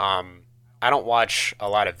 I don't watch a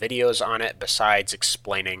lot of videos on it besides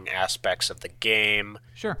explaining aspects of the game.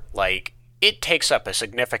 Sure. It takes up a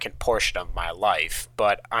significant portion of my life,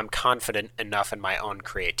 but I'm confident enough in my own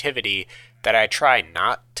creativity that I try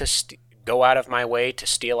not to go out of my way to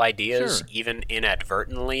steal ideas, even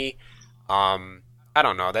inadvertently. I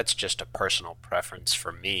don't know. That's just a personal preference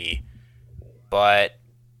for me. But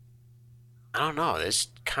I don't know. This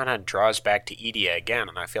kind of draws back to Edia again,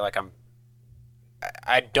 and I feel like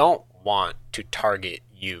I don't want to target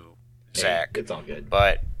you, Zach. It's all good.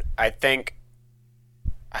 But I think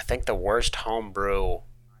the worst homebrew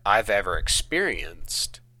I've ever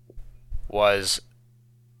experienced was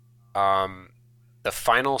the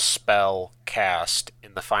final spell cast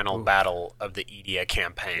in the final battle of the Edia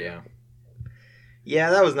campaign.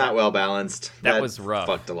 Yeah, that was not well balanced. That was rough.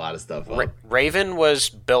 Fucked a lot of stuff up. Raven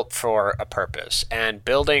was built for a purpose, and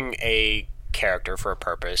building a character for a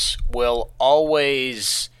purpose will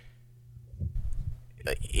always,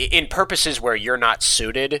 in purposes where you're not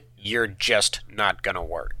suited, you're just not gonna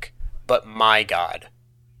work. But my God,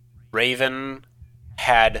 Raven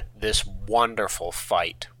had this wonderful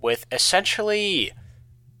fight with essentially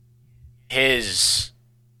his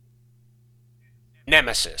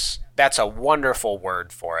nemesis. That's a wonderful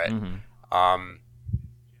word for it. Mm-hmm.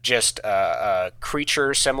 Just a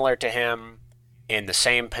creature similar to him in the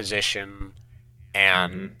same position,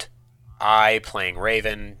 and I, playing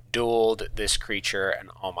Raven, dueled this creature, and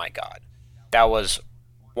oh my God. That was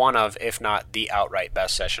one of, if not the outright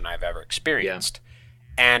best session I've ever experienced. Yeah.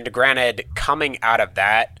 And granted, coming out of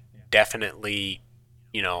that definitely,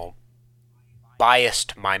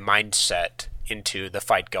 biased my mindset into the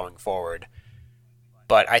fight going forward.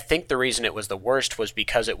 But I think the reason it was the worst was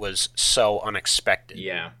because it was so unexpected.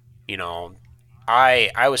 Yeah.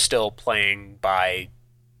 I was still playing by,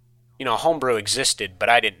 homebrew existed, but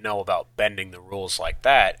I didn't know about bending the rules like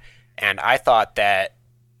that. And I thought that,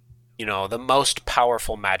 the most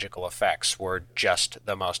powerful magical effects were just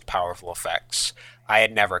the most powerful effects. I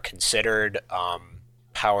had never considered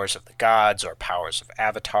powers of the gods or powers of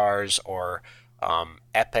avatars or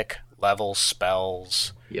epic level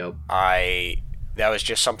spells. Yep. That was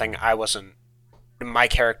just something my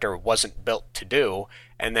character wasn't built to do,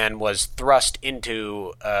 and then was thrust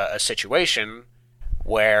into a situation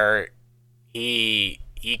where he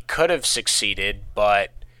could have succeeded,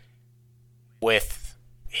 but with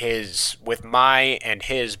my and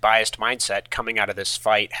his biased mindset coming out of this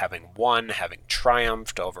fight, having won, having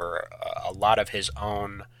triumphed over a lot of his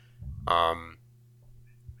own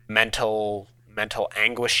mental mental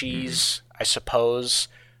anguishes, I suppose,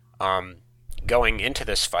 going into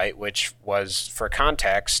this fight, which was, for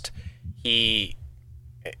context, I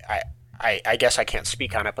guess I can't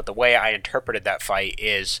speak on it, but the way I interpreted that fight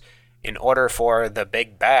is, in order for the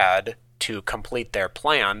big bad to complete their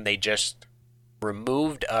plan, they just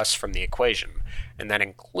removed us from the equation, and that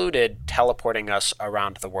included teleporting us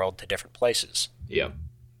around the world to different places. Yep.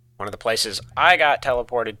 One of the places I got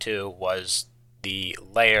teleported to was the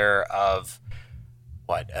lair of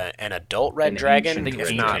an adult red dragon,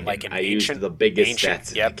 if not like an ancient. I used the biggest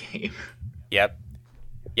stats in the game. Yep.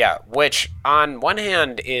 Yeah, which on one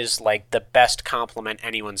hand is like the best compliment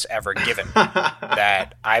anyone's ever given.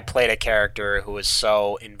 That I played a character who was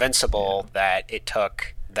so invincible that it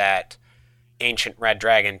took that ancient red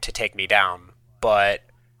dragon to take me down. But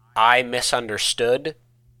I misunderstood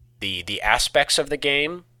the aspects of the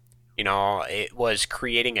game. You know, it was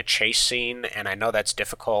creating a chase scene, and I know that's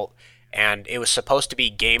difficult. And it was supposed to be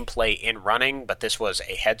gameplay in running, but this was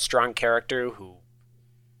a headstrong character who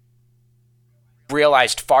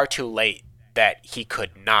realized far too late that he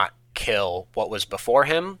could not kill what was before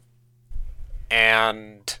him.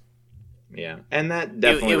 And yeah, and that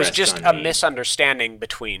definitely it was just a misunderstanding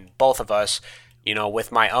between both of us, you know,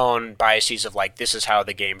 with my own biases of like, this is how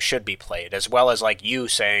the game should be played, as well as like you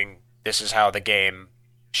saying this is how the game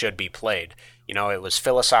should be played. You know, it was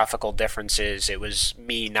philosophical differences. It was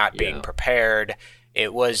me not being prepared.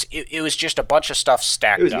 It was just a bunch of stuff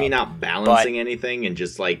stacked up. It was me not balancing anything and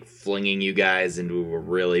just like flinging you guys into a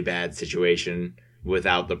really bad situation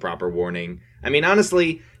without the proper warning. I mean,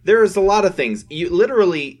 honestly, there's a lot of things. You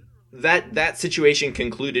literally, that situation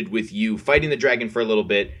concluded with you fighting the dragon for a little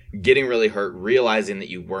bit, getting really hurt, realizing that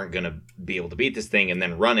you weren't going to be able to beat this thing, and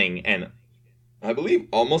then running and, I believe,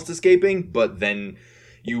 almost escaping, but then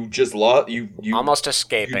you just lost. You almost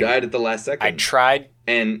escaping. You died at the last second.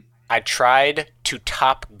 I tried to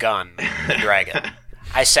Top Gun the dragon.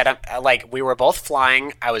 I said, like, we were both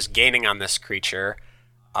flying. I was gaining on this creature,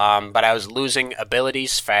 but I was losing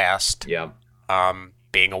abilities fast. Yeah.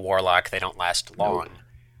 Being a warlock, they don't last long. Nope.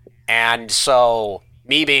 And so,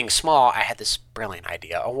 me being small, I had this brilliant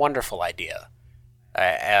idea, a wonderful idea.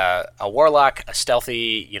 A warlock, a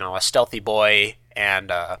stealthy boy,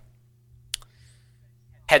 and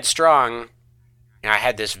headstrong. I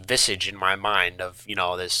had this visage in my mind of, you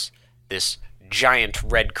know, this giant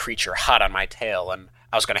red creature hot on my tail, and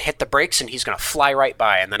I was going to hit the brakes and he's going to fly right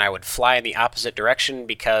by, and then I would fly in the opposite direction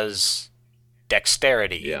because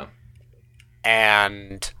dexterity. Yeah.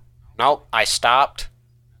 And nope, I stopped,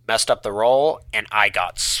 messed up the roll, and I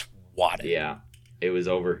got swatted. Yeah, it was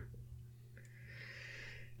over.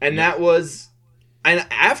 And that was... And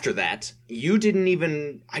after that, you didn't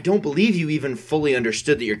even... I don't believe you even fully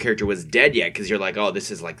understood that your character was dead yet, because you're like, oh,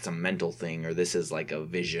 this is like some mental thing, or this is like a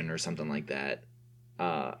vision or something like that.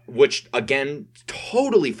 Which, again,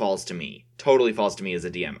 totally falls to me. Totally falls to me as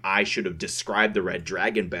a DM. I should have described the red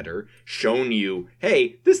dragon better, shown you,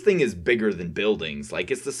 hey, this thing is bigger than buildings.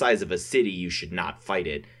 Like, it's the size of a city, you should not fight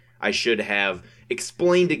it. I should have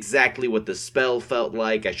explained exactly what the spell felt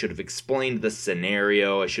like. I should have explained the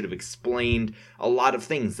scenario. I should have explained a lot of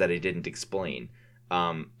things that I didn't explain.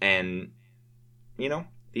 And, you know,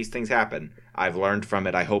 these things happen. I've learned from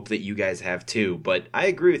it. I hope that you guys have too. But I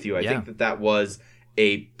agree with you. I think that was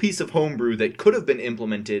a piece of homebrew that could have been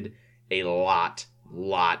implemented a lot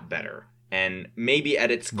better. And maybe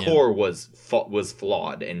at its core was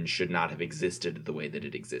flawed and should not have existed the way that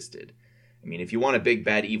it existed. I mean, if you want a big,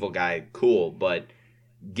 bad, evil guy, cool, but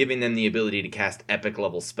giving them the ability to cast epic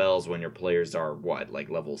level spells when your players are, what, like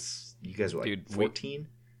levels... You guys were like 14?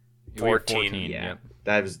 14, yeah.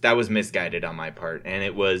 That was misguided on my part, and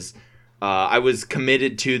it was... I was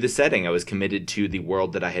committed to the setting. I was committed to the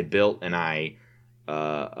world that I had built, and I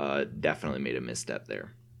definitely made a misstep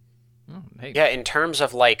there. Oh, hey. Yeah, in terms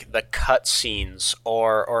of like the cutscenes,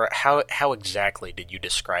 or how exactly did you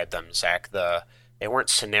describe them, Zach? They weren't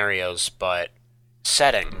scenarios, but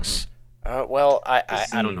settings. Well, I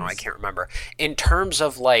don't know. I can't remember. In terms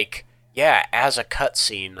of, like, as a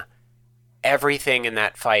cutscene, everything in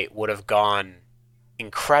that fight would have gone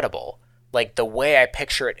incredible. Like, the way I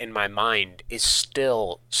picture it in my mind is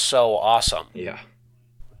still so awesome. Yeah.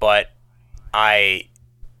 But I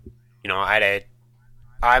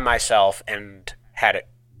myself had it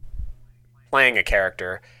playing a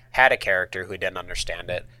character, had a character who didn't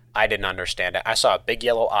understand it. I didn't understand it. I saw a big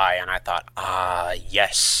yellow eye, and I thought,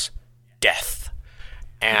 yes, death,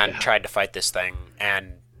 and tried to fight this thing.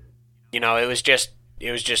 And, you know, it was just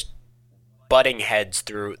butting heads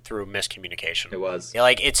through miscommunication. It was.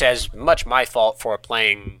 Like, it's as much my fault for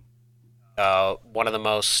playing one of the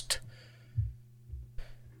most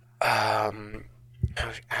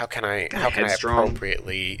how can I headstrong.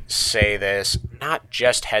 appropriately say this? Not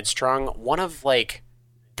just headstrong. One of like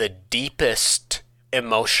the deepest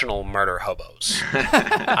emotional murder hobos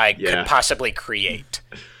I could possibly create.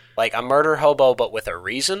 Like a murder hobo, but with a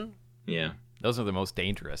reason. Yeah, those are the most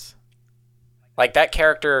dangerous. Like that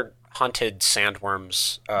character hunted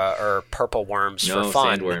sandworms or purple worms for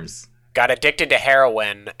fun. Sandworms. Got addicted to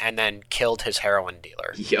heroin and then killed his heroin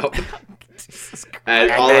dealer. Yep.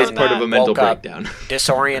 And all as part of a mental breakdown.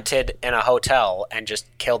 Disoriented in a hotel and just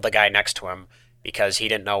killed the guy next to him because he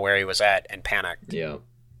didn't know where he was at and panicked. Yeah.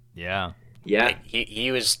 Yeah. Yeah. Like,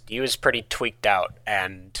 he was pretty tweaked out,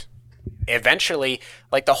 and eventually,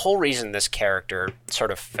 like, the whole reason this character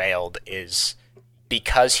sort of failed is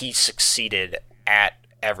because he succeeded at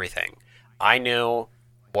everything. I knew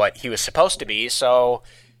what he was supposed to be, so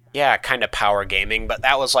yeah, kind of power gaming, but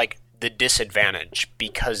that was like the disadvantage,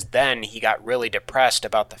 because then he got really depressed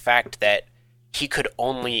about the fact that he could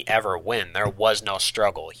only ever win. There was no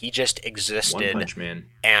struggle. He just existed. One Punch Man.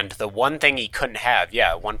 And the one thing he couldn't have,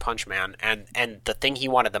 One Punch Man, and the thing he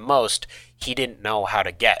wanted the most, he didn't know how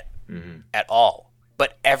to get at all.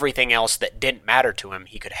 But everything else that didn't matter to him,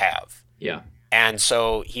 he could have. Yeah. And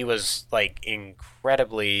so he was like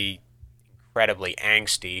incredibly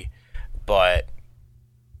angsty, but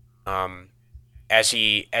as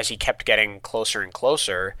he kept getting closer and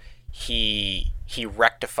closer, he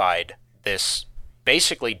rectified this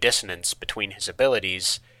basically dissonance between his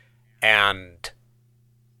abilities, and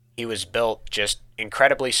he was built just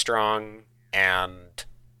incredibly strong, and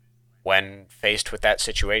when faced with that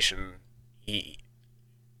situation, he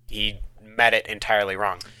met it entirely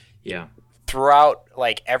wrong. Yeah. Throughout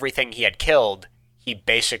like everything he had killed, he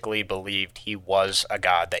basically believed he was a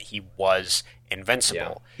god, that he was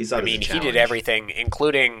invincible. Yeah. I mean, he did everything,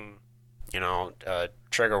 including,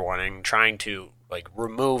 trigger warning, trying to like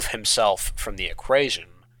remove himself from the equation,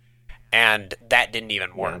 and that didn't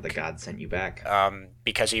even work. Yeah, the god sent you back.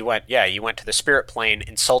 Because he went to the spirit plane,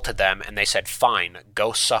 insulted them, and they said, "Fine,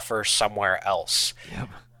 go suffer somewhere else." Yep.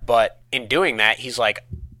 But in doing that, he's like,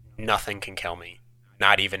 "Nothing can kill me,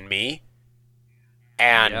 not even me."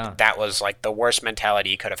 And that was like the worst mentality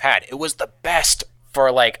he could have had. It was the best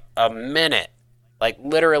for like a minute, like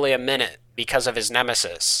literally a minute, because of his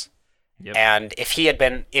nemesis. Yep. And if he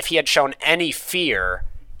had shown any fear,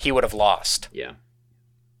 he would have lost. Yeah.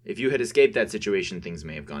 If you had escaped that situation, things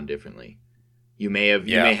may have gone differently. You may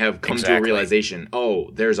have come to a realization,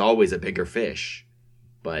 there's always a bigger fish.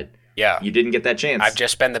 But you didn't get that chance. I've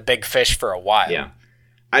just been the big fish for a while. Yeah.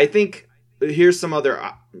 I think here's some other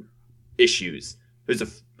issues.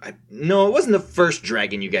 No, it wasn't the first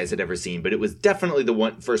dragon you guys had ever seen, but it was definitely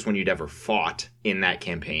the first one you'd ever fought in that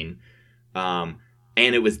campaign.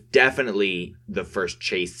 And it was definitely the first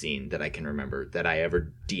chase scene that I can remember that I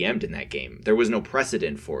ever DM'd in that game. There was no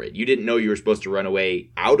precedent for it. You didn't know you were supposed to run away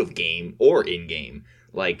out of game or in game.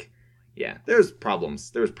 There's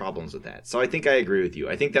problems. There was problems with that. So I think I agree with you.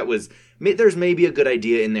 I think there's maybe a good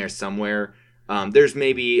idea in there somewhere. There's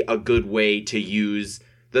maybe a good way to use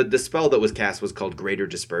the spell that was cast was called Greater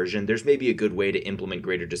Dispersion. There's maybe a good way to implement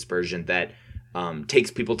Greater Dispersion that takes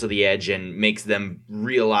people to the edge and makes them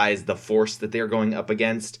realize the force that they're going up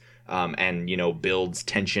against, and builds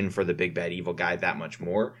tension for the big bad evil guy that much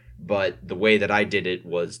more. But the way that I did it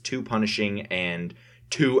was too punishing and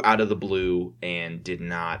too out of the blue, and did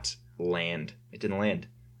not land. It didn't land.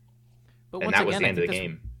 But and that was the end of the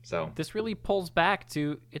game. So this really pulls back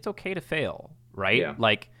to it's okay to fail, right? Yeah.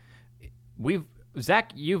 Like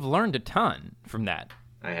Zach, you've learned a ton from that.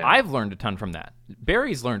 I have. I've learned a ton from that.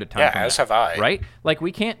 Barry's learned a ton from that. Yeah, as have I. Right? Like,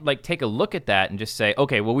 we can't, take a look at that and just say,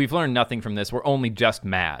 okay, well, we've learned nothing from this. We're only just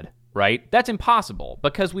mad, right? That's impossible,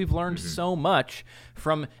 because we've learned so much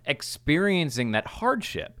from experiencing that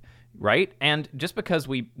hardship, right? And just because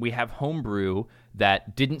we have homebrew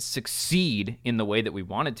that didn't succeed in the way that we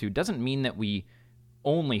wanted to doesn't mean that we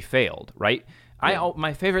only failed, right? Yeah.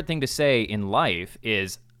 My favorite thing to say in life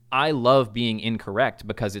is, I love being incorrect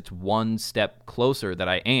because it's one step closer that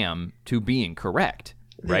I am to being correct,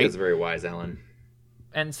 right? That's very wise, Alan.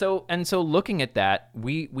 And so looking at that,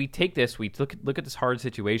 we take this, we look at this hard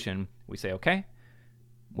situation, we say, okay,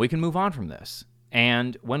 we can move on from this.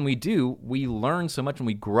 And when we do, we learn so much and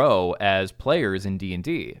we grow as players in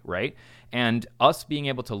D&D, right? And us being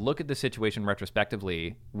able to look at the situation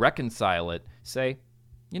retrospectively, reconcile it, say,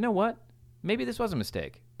 you know what? Maybe this was a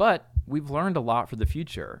mistake, but we've learned a lot for the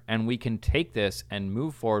future, and we can take this and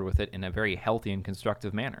move forward with it in a very healthy and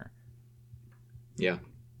constructive manner. Yeah,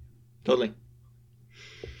 totally.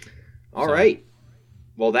 All right.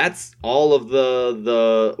 Well, that's all of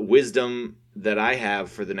the wisdom that I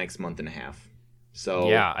have for the next month and a half. So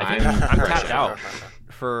yeah, I think I'm tapped out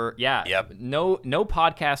for no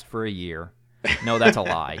podcast for a year. No, that's a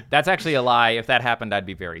lie. That's actually a lie. If that happened, I'd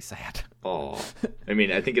be very sad. Oh, I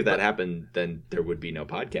mean, I think if that happened, then there would be no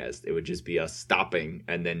podcast. It would just be us stopping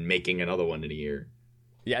and then making another one in a year.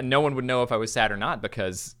 Yeah, no one would know if I was sad or not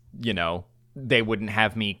because, they wouldn't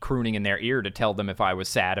have me crooning in their ear to tell them if I was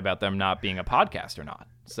sad about them not being a podcast or not.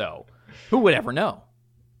 So, who would ever know?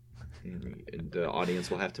 And the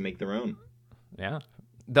audience will have to make their own. Yeah.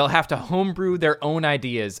 They'll have to homebrew their own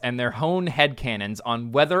ideas and their own headcanons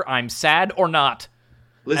on whether I'm sad or not.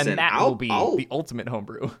 Listen, and that will be the ultimate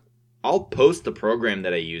homebrew. I'll post the program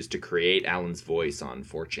that I used to create Alan's voice on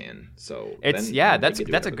 4chan. So that's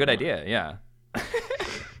a good idea. Yeah.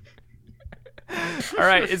 All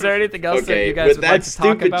right. Is there anything else that you guys would like to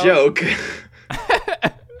talk about? Joke.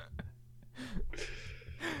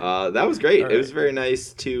 That was great. Right. It was very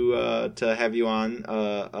nice to have you on,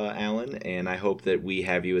 Alan, and I hope that we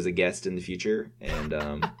have you as a guest in the future. And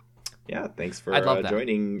thanks for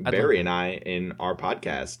joining Barry and I in our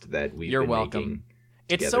podcast that we've been making.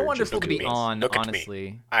 It's so wonderful to be on,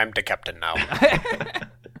 honestly. I'm the captain now.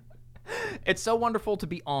 It's so wonderful to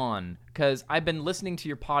be on because I've been listening to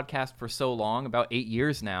your podcast for so long, about 8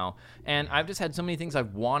 years now, and I've just had so many things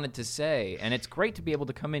I've wanted to say, and it's great to be able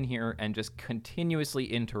to come in here and just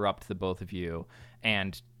continuously interrupt the both of you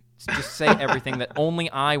and just say everything that only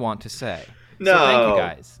I want to say. No. So thank you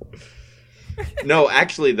guys. No,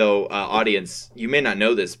 actually, though, audience, you may not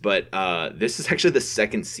know this, but this is actually the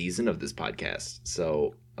second season of this podcast.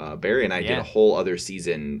 So Barry and I did a whole other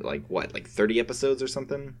season, like 30 episodes or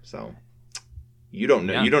something. So you don't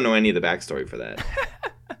know, you don't know any of the backstory for that.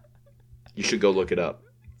 You should go look it up,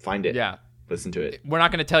 find it, listen to it. We're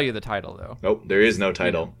not going to tell you the title, though. Nope, there is no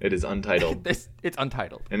title. It is untitled. It's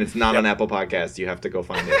untitled, and it's not on Apple Podcasts. You have to go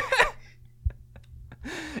find it.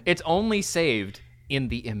 It's only saved in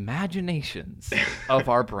the imaginations of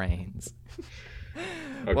our brains.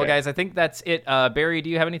 Okay. Well, guys, I think that's it. Barry, do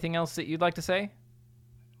you have anything else that you'd like to say?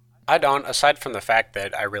 I don't, aside from the fact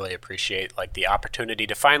that I really appreciate the opportunity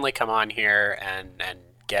to finally come on here and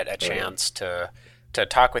get a chance to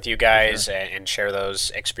talk with you guys and share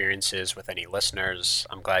those experiences with any listeners.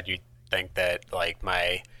 I'm glad you think that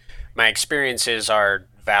my experiences are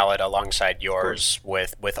valid alongside yours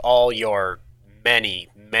with all your many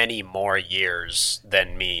more years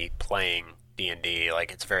than me playing D&D.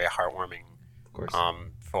 It's very heartwarming,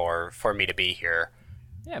 for me to be here.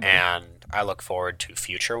 Yeah, and I look forward to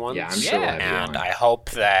future ones. Yeah, I'm sure. And I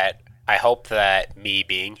hope that me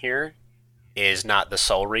being here is not the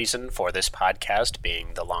sole reason for this podcast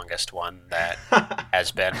being the longest one that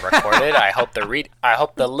has been recorded. I hope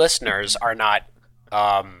the listeners are not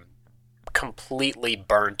completely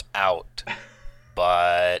burnt out.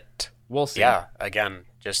 But we'll see. Yeah, again,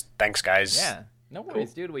 just thanks, guys. Yeah, no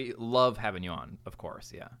worries, dude. We love having you on, of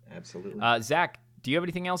course. Yeah, absolutely. Zach, do you have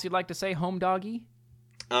anything else you'd like to say, home doggy?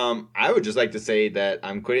 I would just like to say that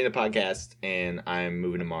I'm quitting the podcast and I'm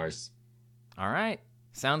moving to Mars. All right,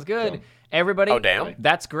 sounds good. So, everybody, oh damn,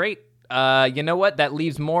 that's great. You know what? That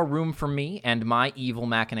leaves more room for me and my evil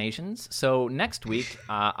machinations. So next week,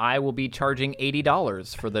 I will be charging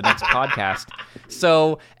 $80 for the next podcast.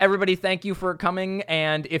 So everybody, thank you for coming.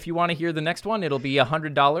 And if you want to hear the next one, it'll be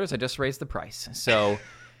 $100. I just raised the price. So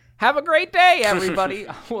have a great day, everybody.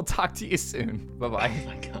 We'll talk to you soon. Bye-bye. Oh,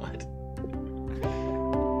 my God.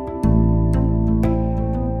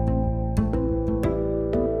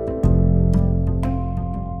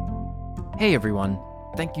 Hey, everyone.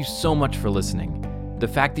 Thank you so much for listening. The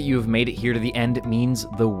fact that you have made it here to the end means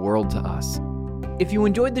the world to us. If you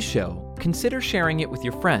enjoyed the show, consider sharing it with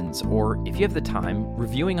your friends, or if you have the time,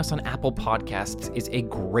 reviewing us on Apple Podcasts is a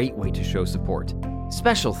great way to show support.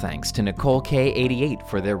 Special thanks to Nicole K88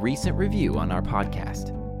 for their recent review on our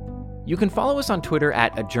podcast. You can follow us on Twitter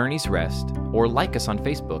at A Journey's Rest, or like us on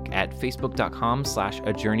Facebook at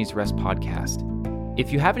facebook.com/A Journey's Rest Podcast.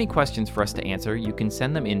 If you have any questions for us to answer, you can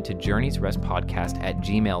send them in to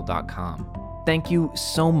journeysrestpodcast@gmail.com. Thank you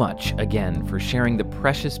so much again for sharing the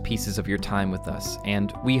precious pieces of your time with us,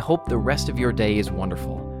 and we hope the rest of your day is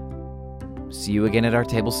wonderful. See you again at our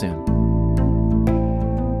table soon.